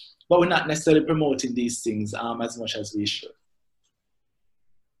worked. But we're not necessarily promoting these things as much as we should.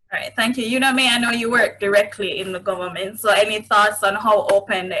 All right, thank you. UNMA, I know you work directly in the government, so any thoughts on how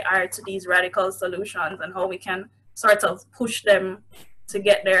open they are to these radical solutions and how we can sort of push them to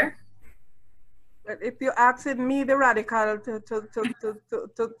get there? But if you're asking me, the radical, to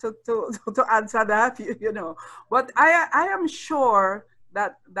answer that, you know, but I am sure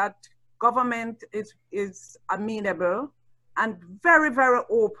that government is amenable and very, very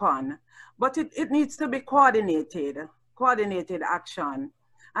open, but it needs to be coordinated action.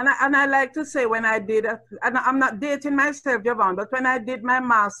 And I like to say, when I did, and I'm not dating myself, Javon, but when I did my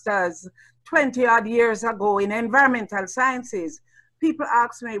master's 20 odd years ago in environmental sciences, people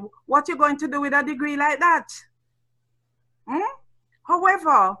asked me, what are you going to do with a degree like that?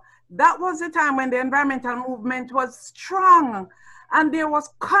 However, that was the time when the environmental movement was strong and there was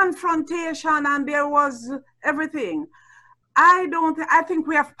confrontation and there was everything. I think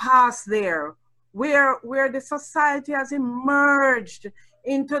we have passed there, where the society has emerged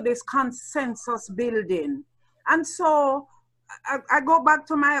into this consensus building. And so I go back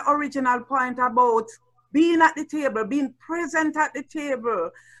to my original point about being at the table, being present at the table.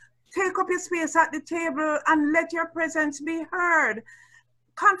 Take up your space at the table and let your presence be heard.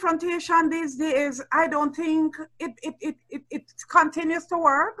 Confrontation these days, I don't think it continues to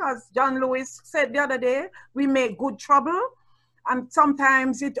work. As John Lewis said the other day, we make good trouble. And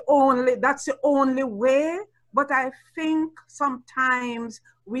sometimes that's the only way. But I think sometimes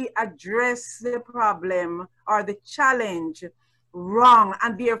we address the problem or the challenge wrong,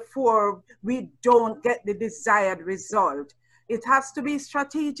 and therefore we don't get the desired result. It has to be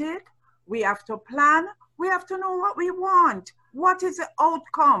strategic. We have to plan. We have to know what we want. What is the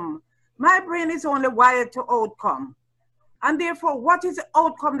outcome? My brain is only wired to outcome. And therefore, what is the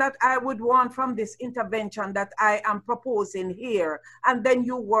outcome that I would want from this intervention that I am proposing here? And then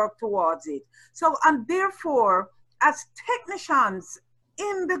you work towards it. So, and therefore, as technicians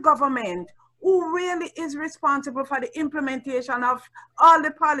in the government, who really is responsible for the implementation of all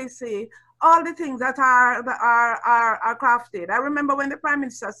the policy, all the things that are crafted. I remember when the Prime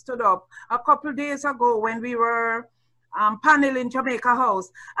Minister stood up a couple of days ago when we were panel in Jamaica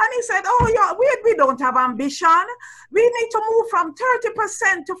House, and he said, oh yeah, we don't have ambition. We need to move from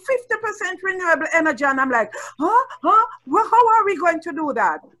 30% to 50% renewable energy. And I'm like, well, how are we going to do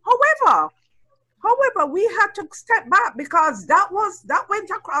that? However, we had to step back because that went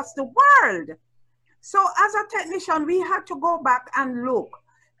across the world. So as a technician, we had to go back and look,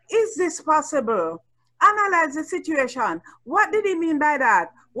 is this possible? Analyze the situation. What did he mean by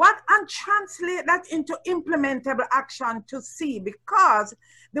that? And translate that into implementable action to see, because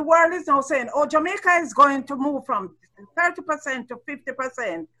the world is now saying, oh, Jamaica is going to move from 30% to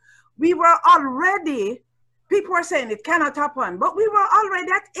 50%. We were already, people were saying it cannot happen, but we were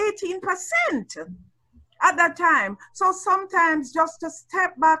already at 18% at that time. So sometimes just to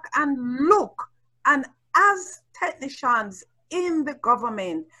step back and look, and as technicians in the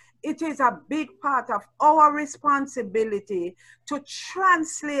government, it is a big part of our responsibility to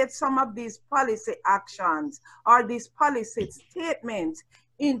translate some of these policy actions or these policy statements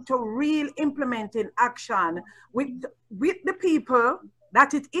into real implementing action with the people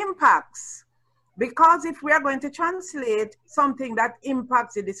that it impacts. Because if we are going to translate something that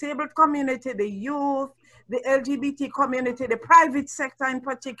impacts the disabled community, the youth, the LGBT community, the private sector in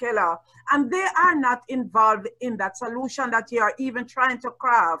particular, and they are not involved in that solution that you are even trying to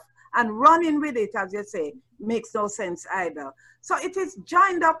craft, and running with it, as you say, makes no sense either. So it is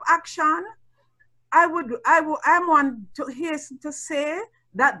joined up action. I'm one to hasten to say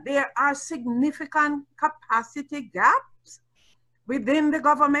that there are significant capacity gaps within the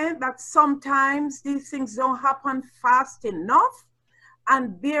government, that sometimes these things don't happen fast enough.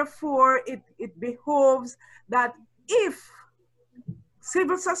 And therefore, it behoves that if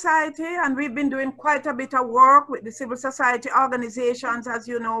civil society, and we've been doing quite a bit of work with the civil society organizations, as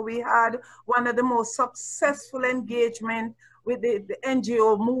you know, we had one of the most successful engagement with the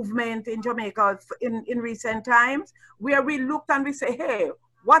NGO movement in Jamaica in recent times, where we looked and we say, hey,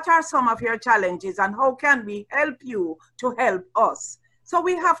 what are some of your challenges and how can we help you to help us? So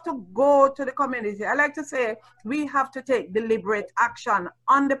we have to go to the community. I like to say we have to take deliberate action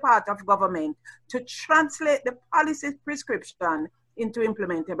on the part of government to translate the policy prescription into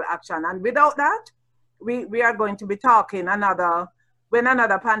implementable action. And without that, we are going to be talking when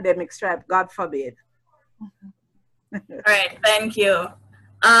another pandemic strikes, God forbid. All right, thank you.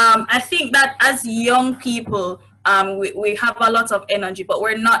 I think that as young people, we have a lot of energy, but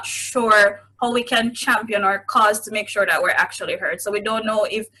we're not sure how we can champion our cause to make sure that we're actually heard. So we don't know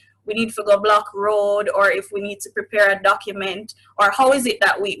if we need to go block road or if we need to prepare a document, or how is it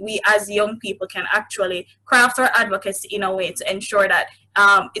that we as young people can actually craft our advocacy in a way to ensure that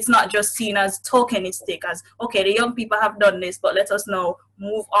it's not just seen as tokenistic, as, okay, the young people have done this, but let us now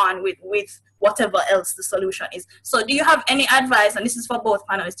move on with whatever else the solution is. So do you have any advice, and this is for both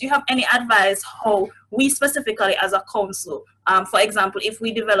panelists, do you have any advice how we specifically as a council, for example, if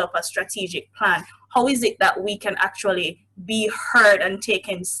we develop a strategic plan, how is it that we can actually be heard and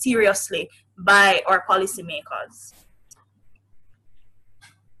taken seriously by our policymakers?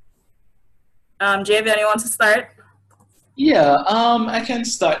 Javian, you want to start? Yeah, I can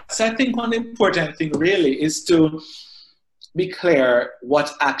start. So I think one important thing really is to be clear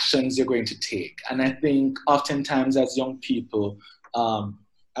what actions you're going to take. And I think oftentimes as young people, I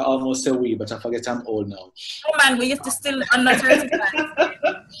almost say we, but I forget I'm old now. Oh man, we used to still under 35.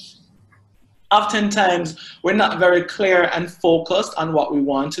 Oftentimes we're not very clear and focused on what we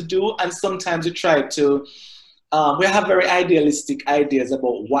want to do. And sometimes we try to we have very idealistic ideas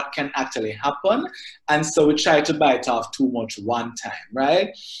about what can actually happen. And so we try to bite off too much one time, right?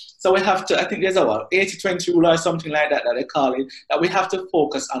 So we have to, I think there's a 80-20 rule or something like that they call it, that we have to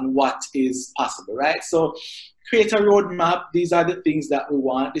focus on what is possible, right? So create a roadmap. These are the things that we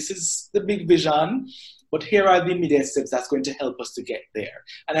want. This is the big vision, but here are the immediate steps that's going to help us to get there.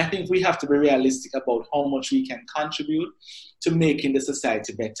 And I think we have to be realistic about how much we can contribute to making the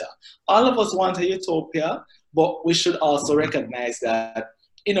society better. All of us want a utopia, but we should also recognize that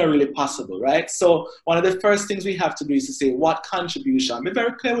it's not really possible, right? So one of the first things we have to do is to say, what contribution, be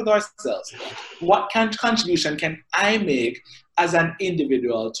very clear with ourselves. What contribution can I make as an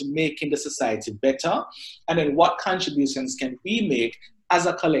individual to making the society better? And then what contributions can we make as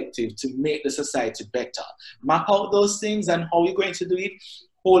a collective to make the society better? Map out those things and how you're going to do it.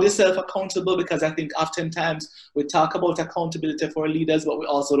 Hold yourself accountable, because I think oftentimes we talk about accountability for leaders, but we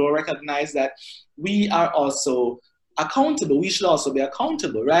also don't recognize that we are also accountable. We should also be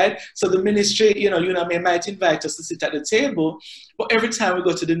accountable, right? So the ministry, you might invite us to sit at the table, but every time we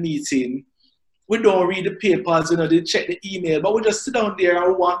go to the meeting, we don't read the papers, they check the email, but we just sit down there and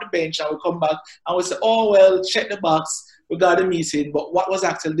we walk the bench and we come back and we say, oh, well, check the box. We got a meeting, but what was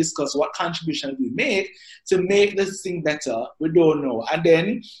actually discussed, what contribution we make to make this thing better, we don't know. And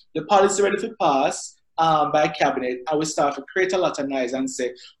then the policy ready to pass by cabinet, and we start to create a lot of noise and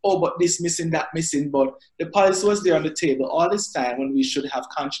say, oh, but this missing, that missing, but the policy was there on the table all this time when we should have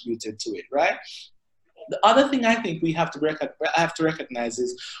contributed to it, right? The other thing I think we have to recognize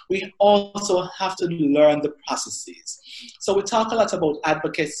is we also have to learn the processes. So we talk a lot about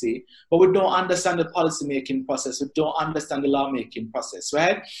advocacy, but we don't understand the policy-making process. We don't understand the law-making process,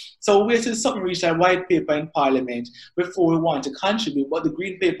 right? So we waited something reached a white paper in Parliament before we want to contribute, but the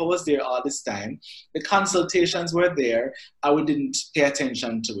green paper was there all this time. The consultations were there, and we didn't pay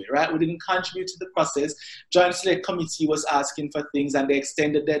attention to it, right? We didn't contribute to the process. Joint Select Committee was asking for things, and they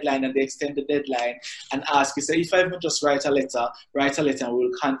extended the deadline, and ask you, say, if I just write a letter, and we'll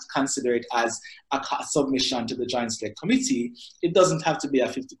consider it as a submission to the Joint Select Committee. It doesn't have to be a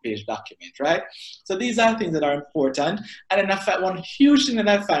 50-page document, right? So these are things that are important. And then I find one huge thing that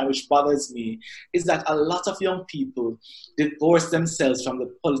I find which bothers me is that a lot of young people divorce themselves from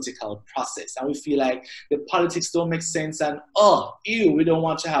the political process. And we feel like the politics don't make sense and, we don't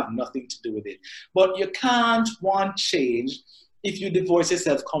want to have nothing to do with it. But you can't want change if you divorce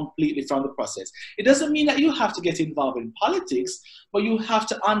yourself completely from the process. It doesn't mean that you have to get involved in politics, but you have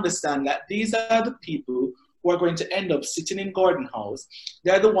to understand that these are the people who are going to end up sitting in Gordon House.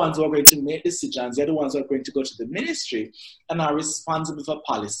 They're the ones who are going to make decisions. They're the ones who are going to go to the ministry and are responsible for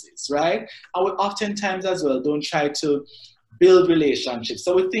policies, right? And we oftentimes as well don't try to build relationships.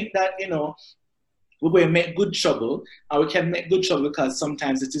 So we think that, you know, we're going to make good trouble, and we can make good trouble because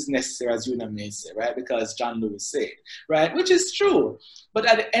sometimes it is necessary, as Una may say, right? Because John Lewis said, right? Which is true. But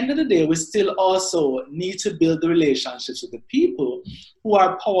at the end of the day, we still also need to build the relationships with the people who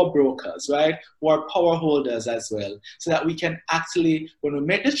are power brokers, right? Who are power holders as well, so that we can actually, when we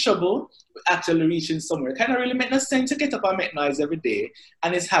make the trouble, we're actually reaching somewhere. It kind of really make no sense to get up and make noise every day,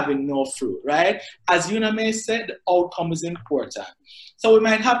 and it's having no fruit, right? As Una may said, the outcome is important. So we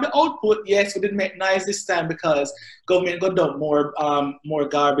might have the output. Yes, we didn't make noise this time because government got dump more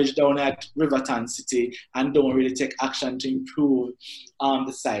garbage down at Riverton City and don't really take action to improve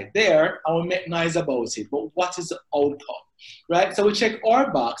the site there, and we make noise about it. But what is the outcome, right? So we check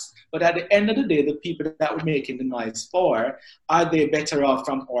our box, but at the end of the day, the people that we're making the noise for, are they better off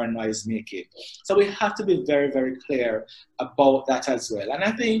from our noise making? So we have to be very, very clear about that as well. And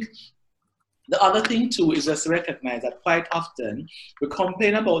I think the other thing too is just recognize that quite often we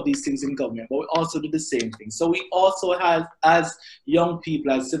complain about these things in government, but we also do the same thing. So we also have, as young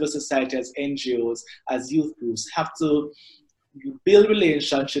people, as civil society, as NGOs, as youth groups, have to build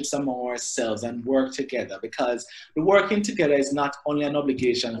relationships among ourselves and work together, because the working together is not only an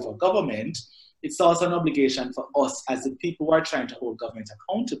obligation for government, it's also an obligation for us as the people who are trying to hold government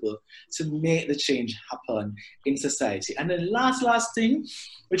accountable to make the change happen in society. And then last thing,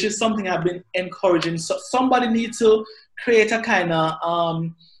 which is something I've been encouraging, so somebody needs to create a kind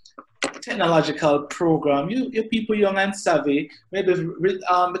of technological program. You people young and savvy, maybe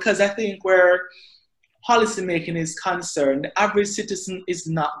because I think where policy making is concerned, the average citizen is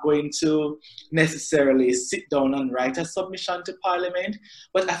not going to necessarily sit down and write a submission to Parliament,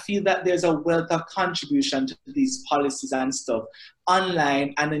 but I feel that there's a wealth of contribution to these policies and stuff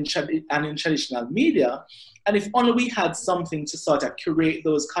online and in traditional media. And if only we had something to sort of curate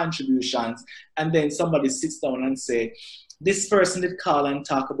those contributions, and then somebody sits down and say, this person did call and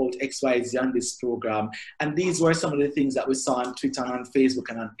talk about XYZ on this program, and these were some of the things that we saw on Twitter and on Facebook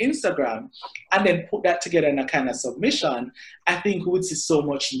and on Instagram, and then put that together in a kind of submission, I think we would see so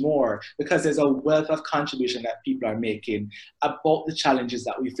much more, because there's a wealth of contribution that people are making about the challenges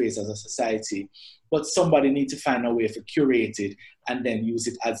that we face as a society. But somebody needs to find a way to curate it and then use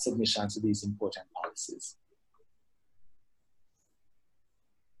it as submission to these important policies.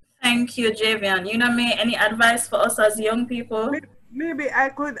 Thank you, Javian. Una May, any advice for us as young people? Maybe I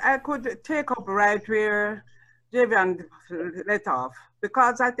could take up right where Javian let off,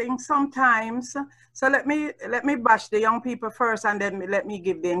 because I think sometimes, so let me bash the young people first, and then let me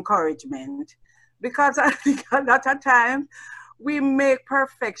give the encouragement, because I think a lot of times we make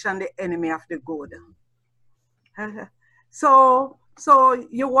perfection the enemy of the good. So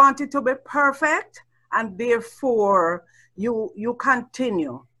you want it to be perfect, and therefore you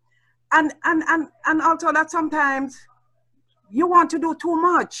continue. And also that sometimes you want to do too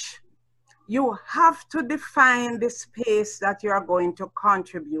much. You have to define the space that you are going to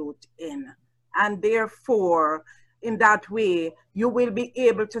contribute in. And therefore, in that way, you will be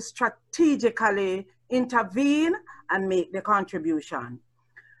able to strategically intervene and make the contribution.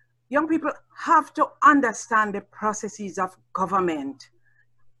 Young people have to understand the processes of government.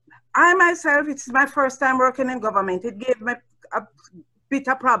 I myself, it's my first time working in government. It gave me a bit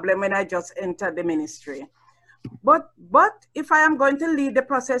of problem when I just entered the ministry. But if I am going to lead the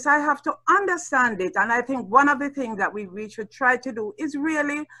process, I have to understand it. And I think one of the things that we should try to do is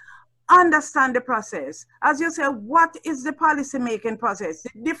really understand the process. As you say, what is the policy making process?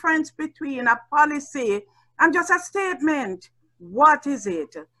 The difference between a policy and just a statement. What is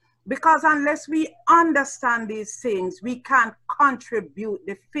it? Because unless we understand these things, we can't contribute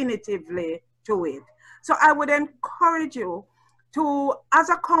definitively to it. So I would encourage you to, as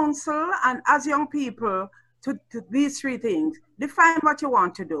a council and as young people, to these three things. Define what you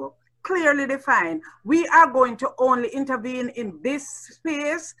want to do. Clearly define. We are going to only intervene in this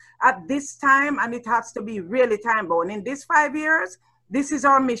space at this time, and it has to be really time-bound. In these 5 years, this is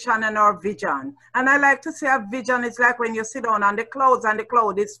our mission and our vision. And I like to say a vision is like when you sit down on the clouds and the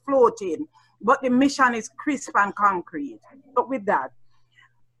cloud is floating, but the mission is crisp and concrete. But with that,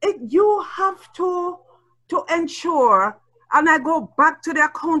 you have to ensure, and I go back to the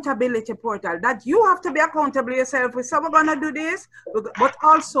accountability portal, that you have to be accountable yourself. We say we're going to do this, but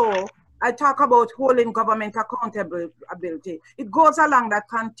also I talk about holding government accountability. It goes along that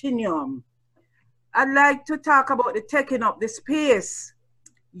continuum. I'd like to talk about the taking up the space.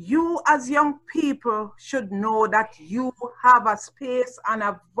 You as young people should know that you have a space and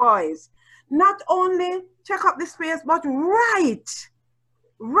a voice. Not only take up the space, but write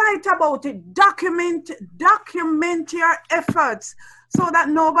about it, document your efforts, so that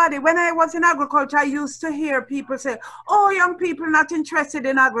nobody, when I was in agriculture, I used to hear people say, oh, young people not interested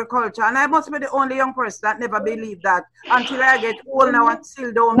in agriculture. And I must be the only young person that never believed that until I get old now and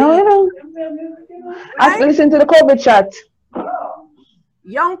still don't believe. Right? Listen to the COVID chat.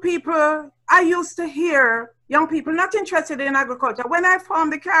 Young people, I used to hear young people not interested in agriculture. When I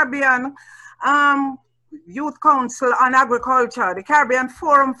formed the Caribbean Youth Council on Agriculture, the Caribbean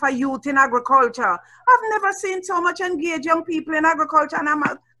Forum for Youth in Agriculture, I've never seen so much engaged young people in agriculture, and I'm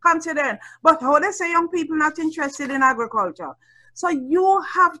confident. But how they say young people not interested in agriculture? So you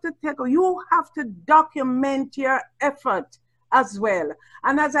have to document your effort as well.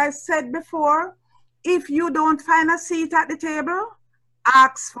 And as I said before, if you don't find a seat at the table,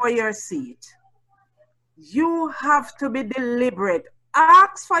 ask for your seat. You have to be deliberate.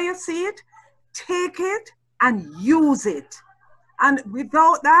 Ask for your seat, take it, and use it. And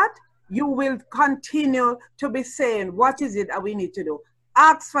without that, you will continue to be saying, what is it that we need to do?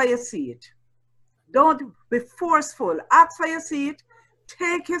 Ask for your seat. Don't be forceful. Ask for your seat,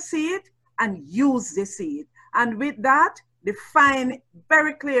 take your seat, and use the seat. And with that, define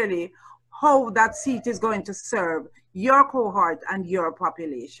very clearly how that seat is going to serve your cohort and your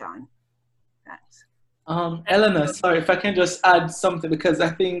population. Thanks. Eleanor, sorry, if I can just add something, because I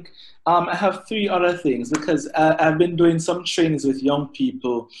think I have 3 other things, because I've been doing some trainings with young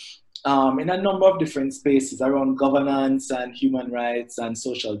people in a number of different spaces around governance and human rights and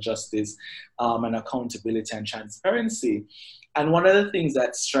social justice and accountability and transparency. And one of the things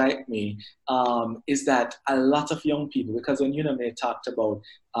that strike me is that a lot of young people, because when UNAME talked about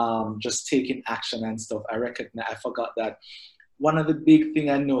just taking action and stuff, I forgot that one of the big things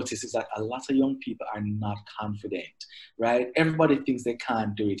I noticed is that a lot of young people are not confident, right? Everybody thinks they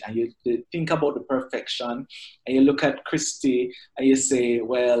can't do it. And you think about the perfection, and you look at Christy, and you say,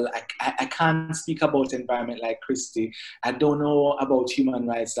 well, I can't speak about environment like Christy. I don't know about human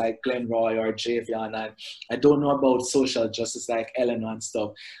rights like Glenn Roy or Javion, and I don't know about social justice like Eleanor and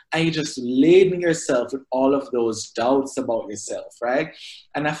stuff. And you just laden yourself with all of those doubts about yourself, right?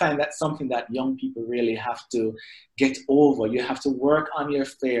 And I find that's something that young people really have to get over. You have to work on your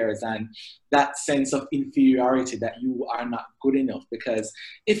fears and that sense of inferiority that you are not good enough, because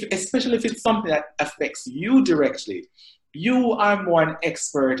especially if it's something that affects you directly, you are more an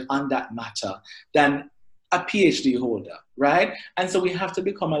expert on that matter than a PhD holder, right? And so we have to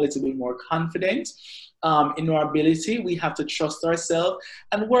become a little bit more confident in our ability. We have to trust ourselves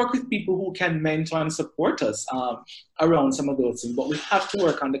and work with people who can mentor and support us around some of those things. But we have to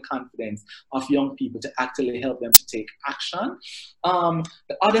work on the confidence of young people to actually help them to take action.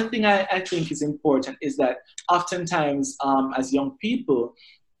 The other thing I think is important is that oftentimes as young people,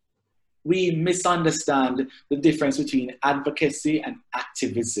 we misunderstand the difference between advocacy and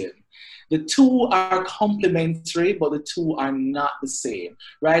activism. The two are complementary, but the two are not the same,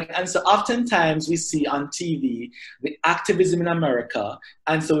 right? And so oftentimes we see on TV the activism in America,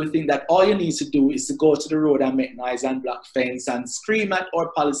 and so we think that all you need to do is to go to the road and make noise and block fence and scream at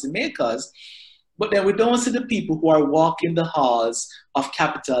our policymakers. But then we don't see the people who are walking the halls of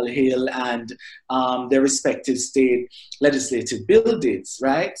Capitol Hill and their respective state legislative buildings,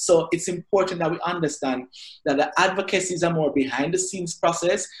 right? So it's important that we understand that the advocacy is a more behind the scenes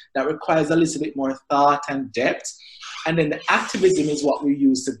process that requires a little bit more thought and depth. And then the activism is what we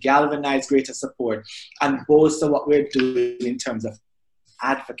use to galvanize greater support and bolster what we're doing in terms of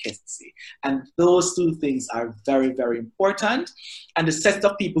advocacy. And those two things are very, very important. And the set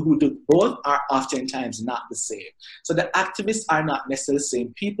of people who do both are oftentimes not the same. So the activists are not necessarily the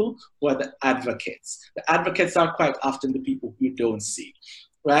same people who are the advocates. The advocates are quite often the people you don't see.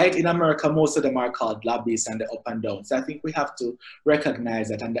 Right? In America, most of them are called lobbyists and the up and down. So I think we have to recognize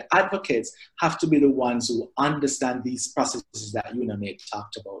that. And the advocates have to be the ones who understand these processes that UNAME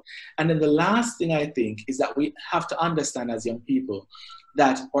talked about. And then the last thing I think is that we have to understand as young people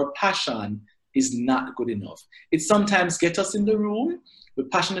that our passion is not good enough. It sometimes gets us in the room. We're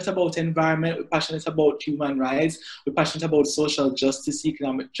passionate about environment, we're passionate about human rights, we're passionate about social justice,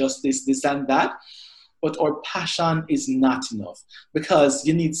 economic justice, this and that. But our passion is not enough, because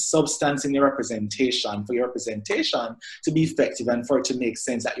you need substance in your representation for your representation to be effective and for it to make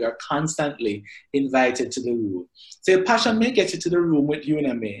sense that you're constantly invited to the room. So your passion may get you to the room with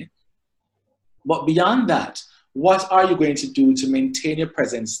UNMA, but beyond that, What are you going to do to maintain your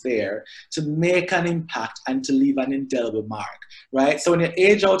presence there, to make an impact and to leave an indelible mark, right? So when you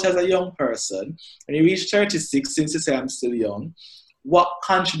age out as a young person, when you reach 36, since you say I'm still young, what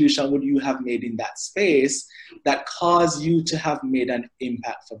contribution would you have made in that space that caused you to have made an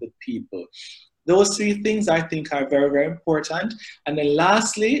impact for the people? Those three things I think are very, very important. And then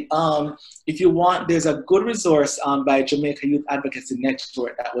lastly, if you want, there's a good resource by Jamaica Youth Advocacy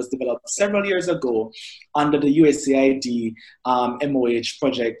Network that was developed several years ago under the USAID MOH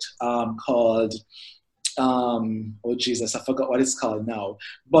project called, oh Jesus, I forgot what it's called now.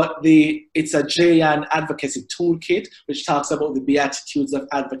 But it's a JAN advocacy toolkit, which talks about the beatitudes of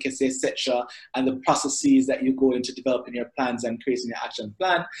advocacy, etc., and the processes that you go into developing your plans and creating your action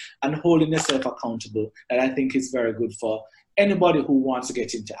plan and holding yourself accountable. That I think is very good for anybody who wants to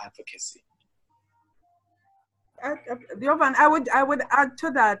get into advocacy. Jovan, I would add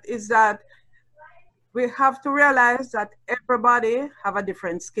to that is that we have to realize that everybody have a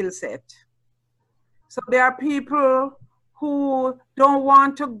different skill set. So there are people who don't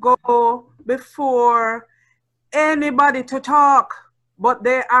want to go before anybody to talk, but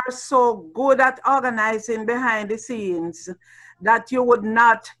they are so good at organizing behind the scenes that you could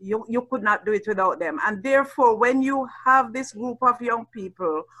not do it without them. And therefore, when you have this group of young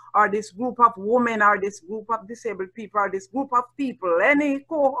people, or this group of women, or this group of disabled people, or this group of people, any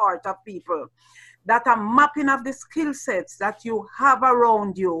cohort of people, that are mapping of the skill sets that you have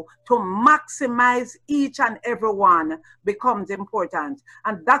around you to maximize each and every one becomes important.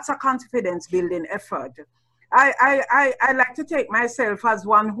 And that's a confidence building effort. I like to take myself as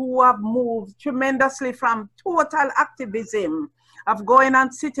one who have moved tremendously from total activism of going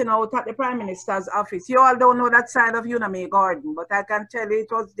and sitting out at the Prime Minister's office. You all don't know that side of Uname Garden, but I can tell you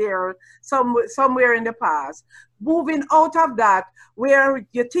it was there somewhere in the past. Moving out of that, where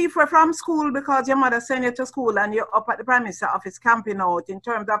your teeth were from school because your mother sent you to school and you're up at the Prime Minister's office camping out in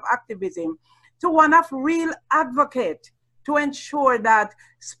terms of activism, to one of real advocate to ensure that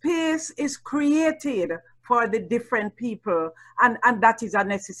space is created for the different people, and that is a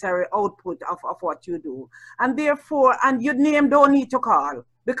necessary output of what you do. And therefore, and your name don't need to call,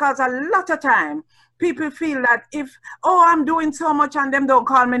 because a lot of time people feel that if, oh, I'm doing so much and them don't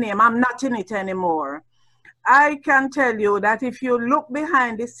call my name, I'm not in it anymore. I can tell you that if you look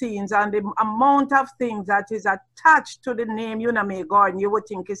behind the scenes and the amount of things that is attached to the name Uname Garden, you would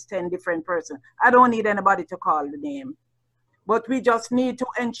think it's 10 different persons. I don't need anybody to call the name. But we just need to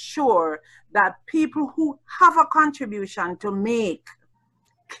ensure that people who have a contribution to make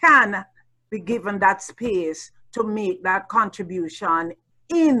can be given that space to make that contribution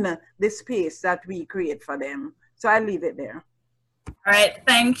in the space that we create for them. So I leave it there. All right,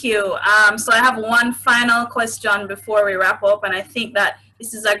 thank you. So I have one final question before we wrap up, and I think that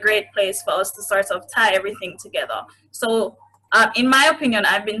this is a great place for us to sort of tie everything together. So in my opinion,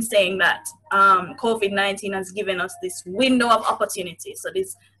 I've been saying that COVID-19 has given us this window of opportunity. So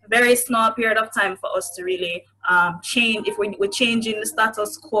this very small period of time for us to really change, if we're changing the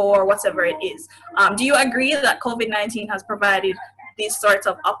status quo or whatever it is. Do you agree that COVID-19 has provided these sorts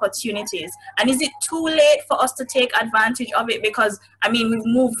of opportunities? And is it too late for us to take advantage of it? Because, I mean, we've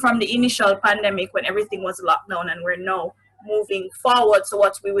moved from the initial pandemic when everything was locked down, and we're now moving forward to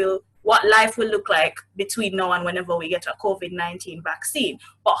what life will look like between now and whenever we get a COVID-19 vaccine.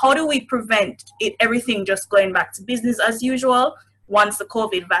 But how do we prevent everything just going back to business as usual once the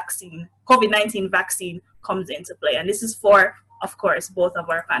COVID-19 vaccine comes into play? And this is for, of course, both of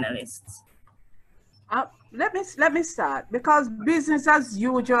our panelists. Let me start, because business as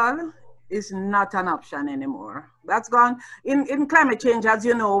usual is not an option anymore. That's gone. In climate change, as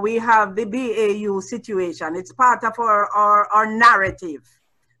you know, we have the BAU situation. It's part of our narrative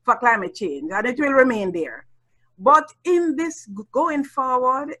for climate change, and it will remain there. But in this going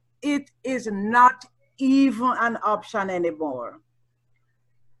forward, it is not even an option anymore.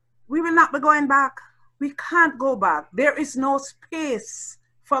 We will not be going back. We can't go back. There is no space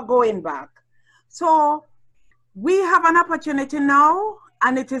for going back. So we have an opportunity now,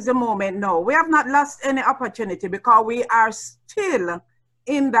 and it is the moment now. We have not lost any opportunity because we are still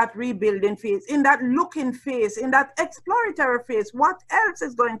in that rebuilding phase, in that looking phase, in that exploratory phase. What else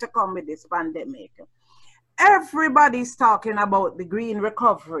is going to come with this pandemic? Everybody's talking about the green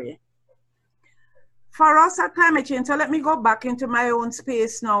recovery. For us at climate change, so let me go back into my own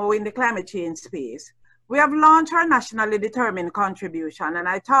space now in the climate change space. We have launched our nationally determined contribution, and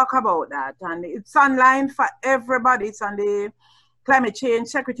I talk about that, and it's online for everybody. It's on the Climate Change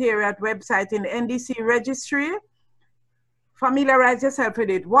Secretariat website in the NDC registry. Familiarize yourself with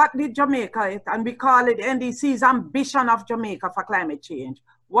it. What did Jamaica, and we call it NDC's ambition of Jamaica for climate change.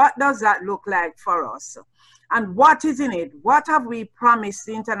 What does that look like for us? And what is in it? What have we promised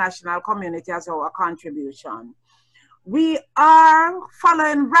the international community as our contribution? We are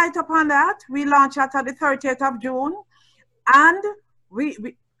following right up on that. We launch at the 30th of June, and we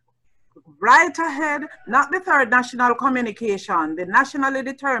right ahead, not the third national communication, the nationally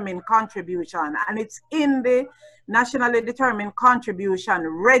determined contribution, and it's in the nationally determined contribution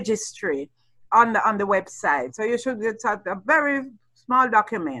registry on the website. So you should get a very small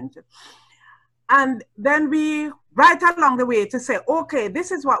document. And then we right along the way to say, okay,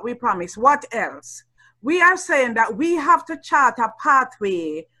 this is what we promised. What else? We are saying that we have to chart a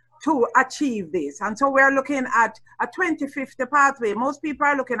pathway to achieve this. And so we're looking at a 2050 pathway. Most people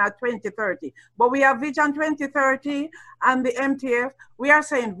are looking at 2030, but we have Vision 2030 and the MTF. We are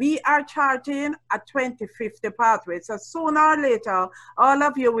saying we are charting a 2050 pathway. So sooner or later, all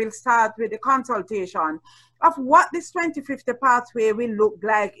of you will start with the consultation of what this 2050 pathway will look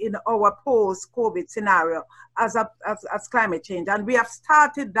like in our post-COVID scenario as climate change. And we have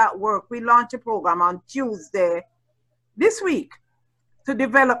started that work. We launched a program on Tuesday this week to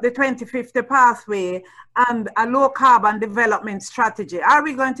develop the 2050 pathway and a low carbon development strategy. Are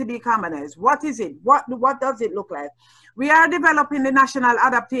we going to decarbonize? What is it? What does it look like? We are developing the National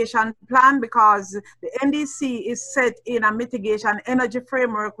Adaptation Plan because the NDC is set in a mitigation energy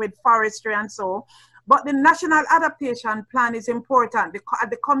framework with forestry and so. But the National Adaptation Plan is important at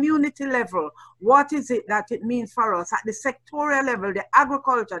the community level. What is it that it means for us? At the sectorial level, the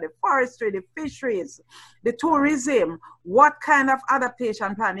agriculture, the forestry, the fisheries, the tourism, what kind of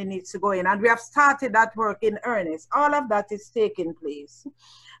adaptation plan it needs to go in? And we have started that work in earnest. All of that is taking place.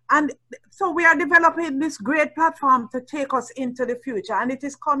 And so we are developing this great platform to take us into the future. And it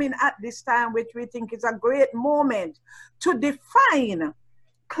is coming at this time, which we think is a great moment to define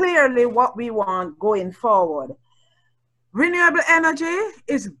clearly what we want going forward. Renewable energy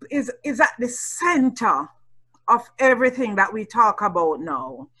is at the center of everything that we talk about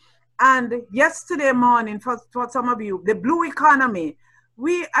now. And yesterday morning, for some of you, the blue economy,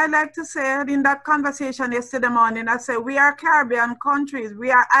 I like to say in that conversation yesterday morning, I said, we are Caribbean countries,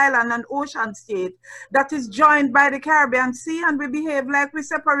 we are island and ocean state that is joined by the Caribbean Sea, and we behave like we're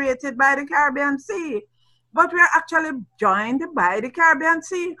separated by the Caribbean Sea. But we are actually joined by the Caribbean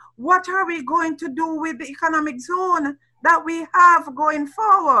Sea. What are we going to do with the economic zone that we have going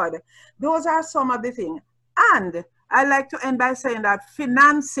forward? Those are some of the things. And I like to end by saying that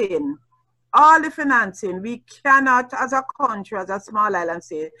financing, all the financing, we cannot as a country, as a small island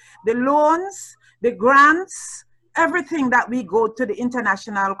say, the loans, the grants, everything that we go to the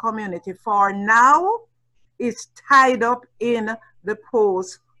international community for now is tied up in the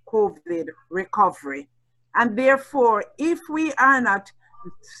post-COVID recovery. And therefore, if we are not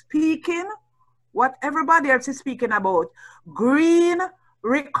speaking what everybody else is speaking about, green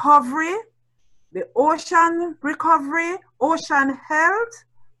recovery, the ocean recovery, ocean health,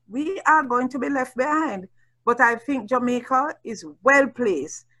 we are going to be left behind. But I think Jamaica is well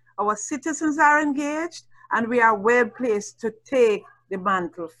placed. Our citizens are engaged, and we are well placed to take the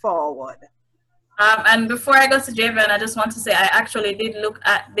mantle forward. And before I go to Javian, I just want to say I actually did look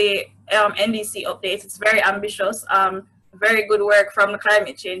at the NDC update. It's very ambitious. Very good work from the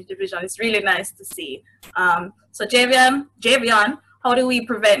Climate Change Division. It's really nice to see. So Javian, how do we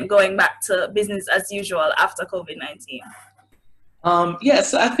prevent going back to business as usual after COVID-19?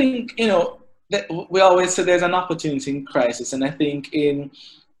 Yes, I think, we always say there's an opportunity in crisis. And I think in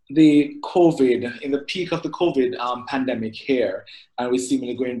the peak of the COVID pandemic here, and we're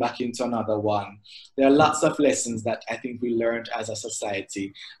seemingly going back into another one, there are lots of lessons that I think we learned as a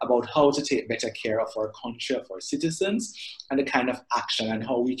society about how to take better care of our country, of our citizens, and the kind of action and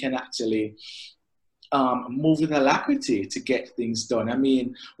how we can actually move with alacrity to get things done. I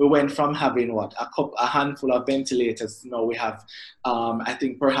mean, we went from having a handful of ventilators. Now we have, I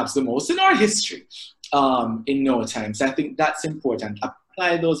think, perhaps the most in our history in no time. So I think that's important.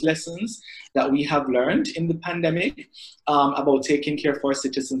 Apply those lessons that we have learned in the pandemic about taking care of our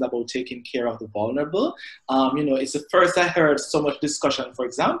citizens, about taking care of the vulnerable. It's the first I heard so much discussion, for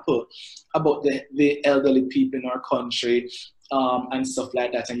example, about the elderly people in our country. And stuff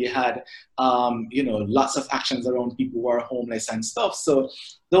like that, and you had, lots of actions around people who are homeless and stuff. So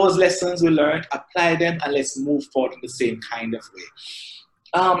those lessons we learned, apply them, and let's move forward in the same kind of way.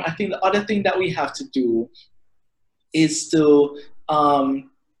 I think the other thing that we have to do is to,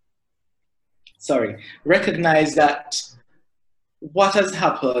 recognize that what has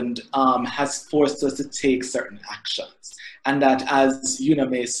happened has forced us to take certain actions, and that, as Una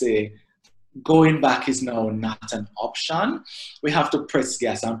may say, going back is now not an option. We have to press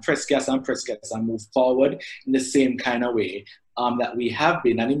gas and press gas and press gas and move forward in the same kind of way that we have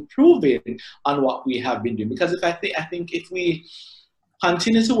been, and improving on what we have been doing. Because I think if we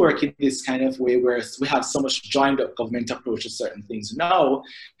continue to work in this kind of way where we have so much joined up government approach to certain things now,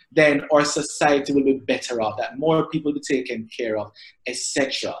 then our society will be better off, that more people will be taken care of,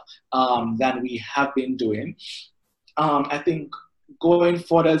 etc., than we have been doing. I think going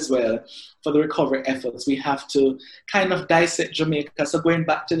forward as well, for the recovery efforts, we have to kind of dissect Jamaica. So going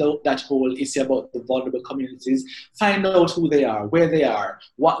back to that whole issue about the vulnerable communities, find out who they are, where they are,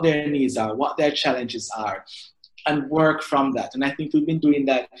 what their needs are, what their challenges are, and work from that. And I think we've been doing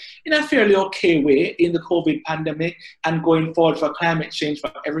that in a fairly okay way in the COVID pandemic, and going forward for climate change,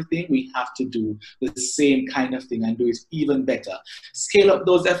 for everything, we have to do the same kind of thing and do it even better. Scale up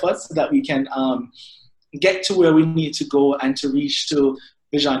those efforts so that we can get to where we need to go and to reach to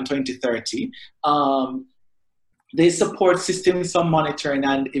Vision 2030. They support systems for monitoring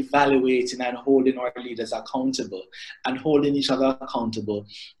and evaluating and holding our leaders accountable, and holding each other accountable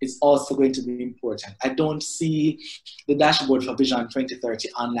is also going to be important. I don't see the dashboard for Vision 2030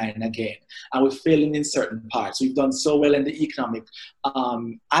 online again, and we're failing in certain parts. We've done so well in the economic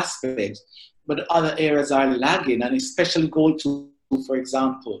aspect, but other areas are lagging, and especially Goal 2, for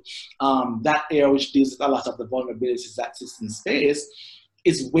example, that area which deals with a lot of the vulnerabilities that systems face,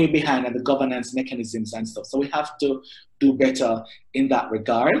 is way behind on the governance mechanisms and stuff. So we have to do better in that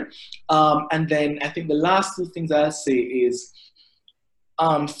regard. And then I think the last two things I'll say is,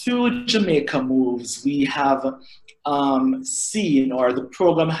 through Jamaica Moves, we have seen, or the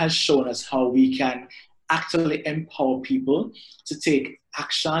program has shown us, how we can actually empower people to take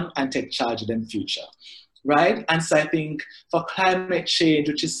action and take charge of their future. Right? And so I think for climate change,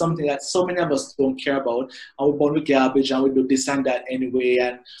 which is something that so many of us don't care about, and we burn with garbage and we do this and that anyway,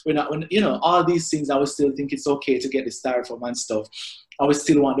 and we're not, all these things, I would still think it's okay to get the styrofoam and stuff. I would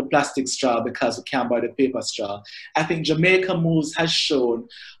still want the plastic straw because we can't buy the paper straw. I think Jamaica Moves has shown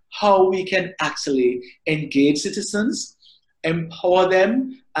how we can actually engage citizens, empower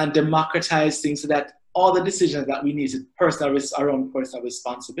them, and democratize things so that all the decisions that we need to around personal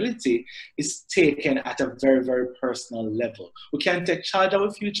responsibility is taken at a very, very personal level. We can take charge of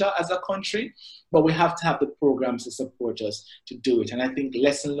our future as a country, but we have to have the programs to support us to do it. And I think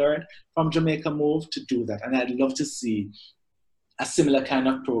lesson learned from Jamaica Move to do that. And I'd love to see a similar kind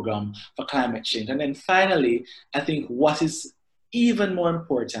of program for climate change. And then finally, I think what is even more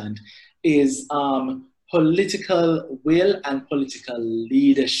important is political will and political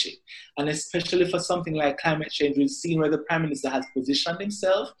leadership. And especially for something like climate change, we've seen where the Prime Minister has positioned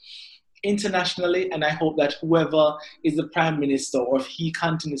himself internationally, and I hope that whoever is the Prime Minister, or if he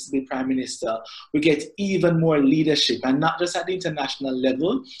continues to be Prime Minister, we get even more leadership, and not just at the international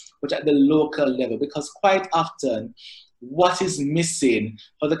level, but at the local level, because quite often, what is missing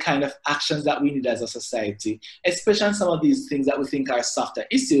for the kind of actions that we need as a society, especially on some of these things that we think are softer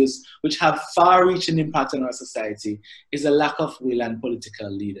issues, which have far-reaching impact on our society, is a lack of will and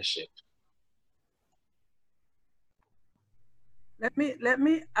political leadership. Let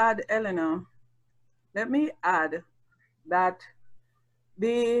me add, Eleanor. Let me add that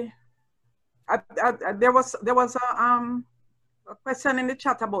there was a question in the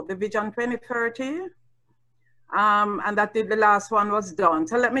chat about the Vision 2030. And that the last one was done.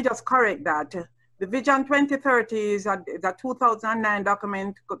 So let me just correct that. The Vision 2030 is a 2009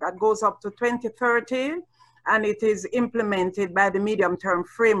 document that goes up to 2030, and it is implemented by the medium-term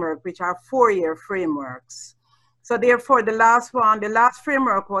framework, which are 4-year frameworks. So therefore, the last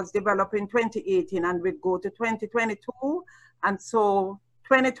framework was developed in 2018 and will go to 2022. And so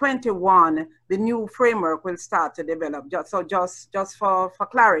 2021, the new framework will start to develop, just for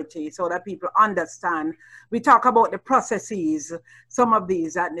clarity, so that people understand. We talk about the processes, some of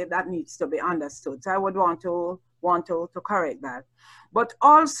these that needs to be understood. So I would want to correct that. But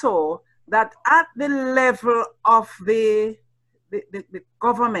also that at the level of the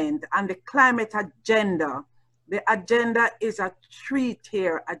government and the climate agenda, the agenda is a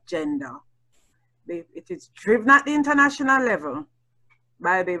 3-tier agenda. It is driven at the international level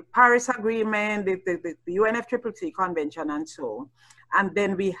by the Paris Agreement, the UNFCCC Convention, and so on. And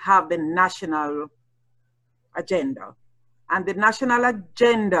then we have the national agenda. And the national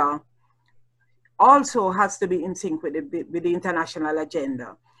agenda also has to be in sync with the international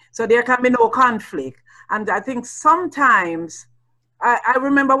agenda. So there can be no conflict. And I think sometimes, I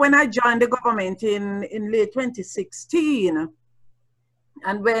remember when I joined the government in late 2016,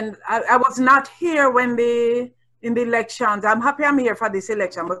 and when I was not here in the elections. I'm happy I'm here for this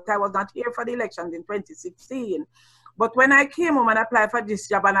election, but I was not here for the elections in 2016, But when I came home and applied for this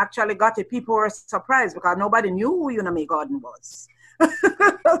job and actually got it, people were surprised because nobody knew who Una Gordon was.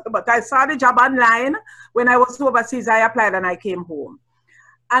 But I saw the job online. When I was overseas, I applied and I came home.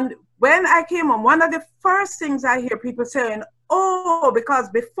 And when I came home, one of the first things I hear people saying, oh, because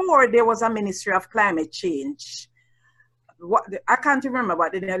before there was a Ministry of Climate Change. I can't remember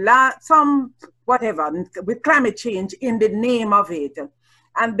what some whatever with climate change in the name of it.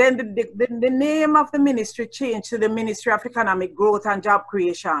 And then the name of the ministry changed to the Ministry of Economic Growth and Job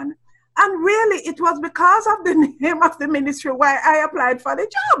Creation. And really, it was because of the name of the ministry why I applied for the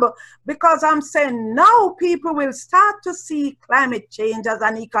job. Because I'm saying now people will start to see climate change as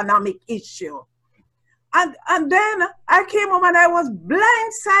an economic issue. And then I came home and I was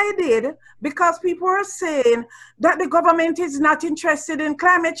blindsided because people were saying that the government is not interested in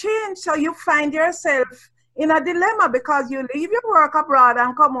climate change. So you find yourself in a dilemma because you leave your work abroad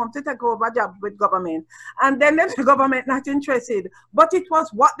and come home to take over a job with government. And then the government not interested. But it was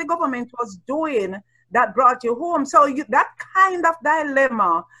what the government was doing that brought you home. So that kind of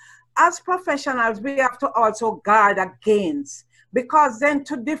dilemma, as professionals, we have to also guard against. Because then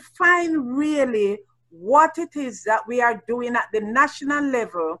to define really what it is that we are doing at the national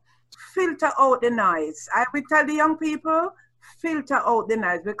level, filter out the noise. I will tell the young people, filter out the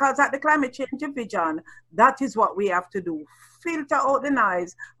noise, because at the Climate Change Division, that is what we have to do. Filter out the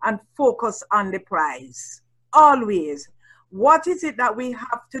noise and focus on the prize. Always. What is it that we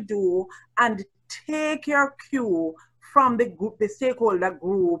have to do? And take your cue from the group, the stakeholder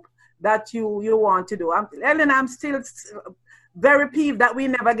group that you want to do. Ellen, I'm still very peeved that we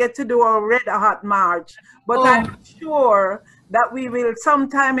never get to do a red hot march, but I'm sure that we will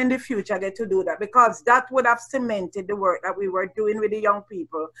sometime in the future get to do that, because that would have cemented the work that we were doing with the young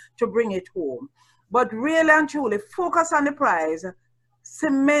people to bring it home. But really and truly, focus on the prize,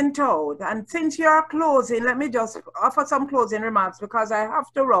 cement out. And since you're closing, let me just offer some closing remarks because I have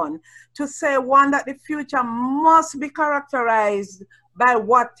to run, to say, one, that the future must be characterized by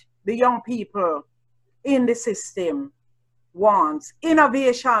what the young people in the system wants.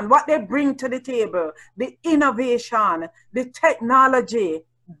 Innovation, what they bring to the table, the innovation, the technology,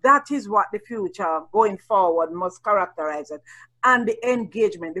 that is what the future going forward must characterize it. And the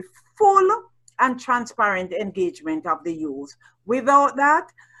engagement, the full and transparent engagement of the youth. Without that,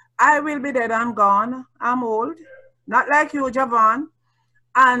 I will be dead and gone. I'm old, not like you, Javon,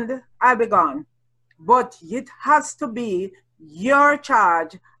 and I'll be gone. But it has to be your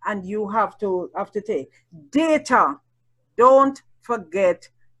charge, and you have to take data. Don't forget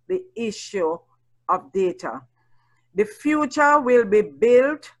the issue of data. The future will be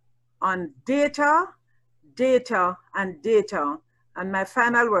built on data, data, and data. And my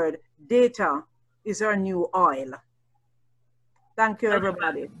final word, data is our new oil. Thank you,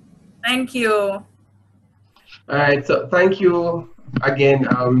 everybody. Thank you. All right, so thank you again,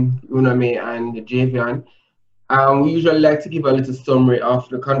 Uname and Javion. We usually like to give a little summary of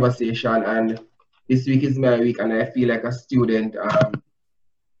the conversation, and this week is my week, and I feel like a student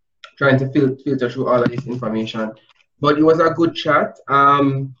trying to filter through all of this information. But it was a good chat.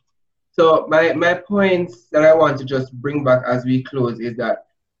 So my points that I want to just bring back as we close is that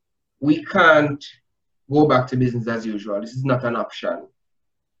we can't go back to business as usual. This is not an option.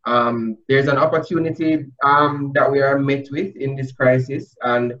 There's an opportunity that we are met with in this crisis,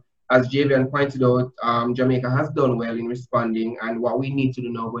 and as Javion pointed out, Jamaica has done well in responding, and what we need to do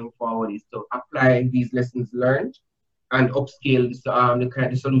now going forward is to apply these lessons learned and upscale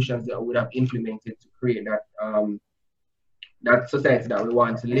the solutions that we would have implemented to create that society that we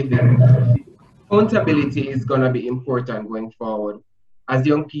want to live in. Accountability is going to be important going forward. As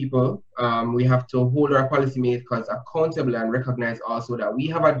young people, we have to hold our policymakers accountable and recognize also that we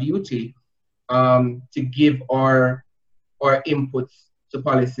have a duty to give our inputs to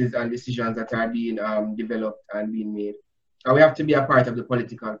policies and decisions that are being developed and being made. And we have to be a part of the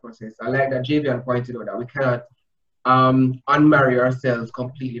political process. I like that Javion pointed out that we cannot unmarry ourselves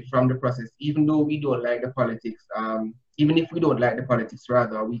completely from the process, even though we don't like the politics. Even if we don't like the politics,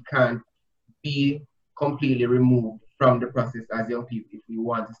 rather, we can't be completely removed from the process as young people if we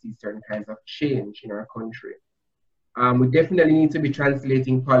want to see certain kinds of change in our country. We definitely need to be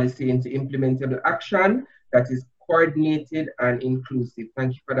translating policy into implementable action that is coordinated and inclusive.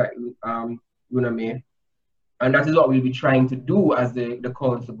 Thank you for that, Uname. And that is what we'll be trying to do as the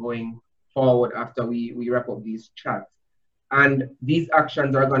council going forward after we wrap up these chats. And these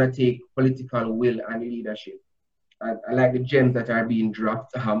actions are going to take political will and leadership. I like the gems that are being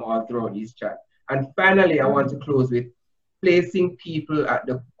dropped all throughout these chats. And finally, I want to close with placing people at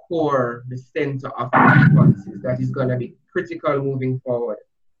the core, the center of our responses. That is going to be critical moving forward.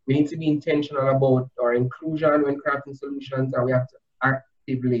 We need to be intentional about our inclusion when crafting solutions, and we have to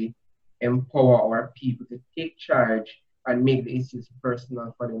actively empower our people to take charge and make the issues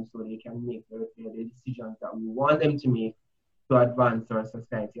personal for them so they can make the decisions that we want them to make to advance our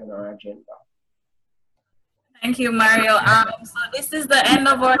society and our agenda. Thank you, Mario. So this is the end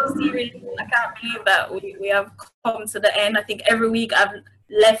of our series. I can't believe that we have come to the end. I think every week I've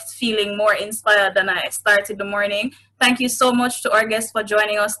left feeling more inspired than I started the morning. Thank you so much to our guests for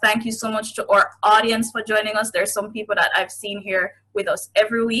joining us. Thank you so much to our audience for joining us. There's some people that I've seen here with us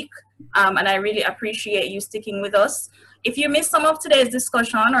every week, and I really appreciate you sticking with us. If you missed some of today's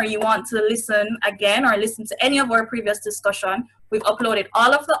discussion, or you want to listen again or listen to any of our previous discussion, we've uploaded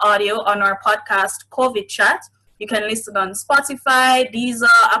all of the audio on our podcast, COVID Chat. You can listen on Spotify, Deezer,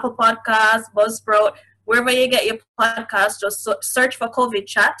 Apple Podcasts, Buzzsprout, wherever you get your podcast. Just search for COVID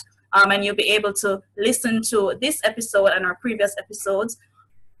Chat, and you'll be able to listen to this episode and our previous episodes.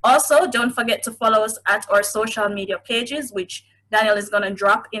 Also, don't forget to follow us at our social media pages, which Daniel is going to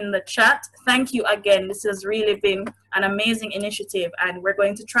drop in the chat. Thank you again. This has really been an amazing initiative, and we're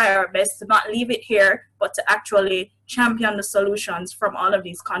going to try our best to not leave it here, but to actually champion the solutions from all of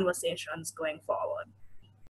these conversations going forward.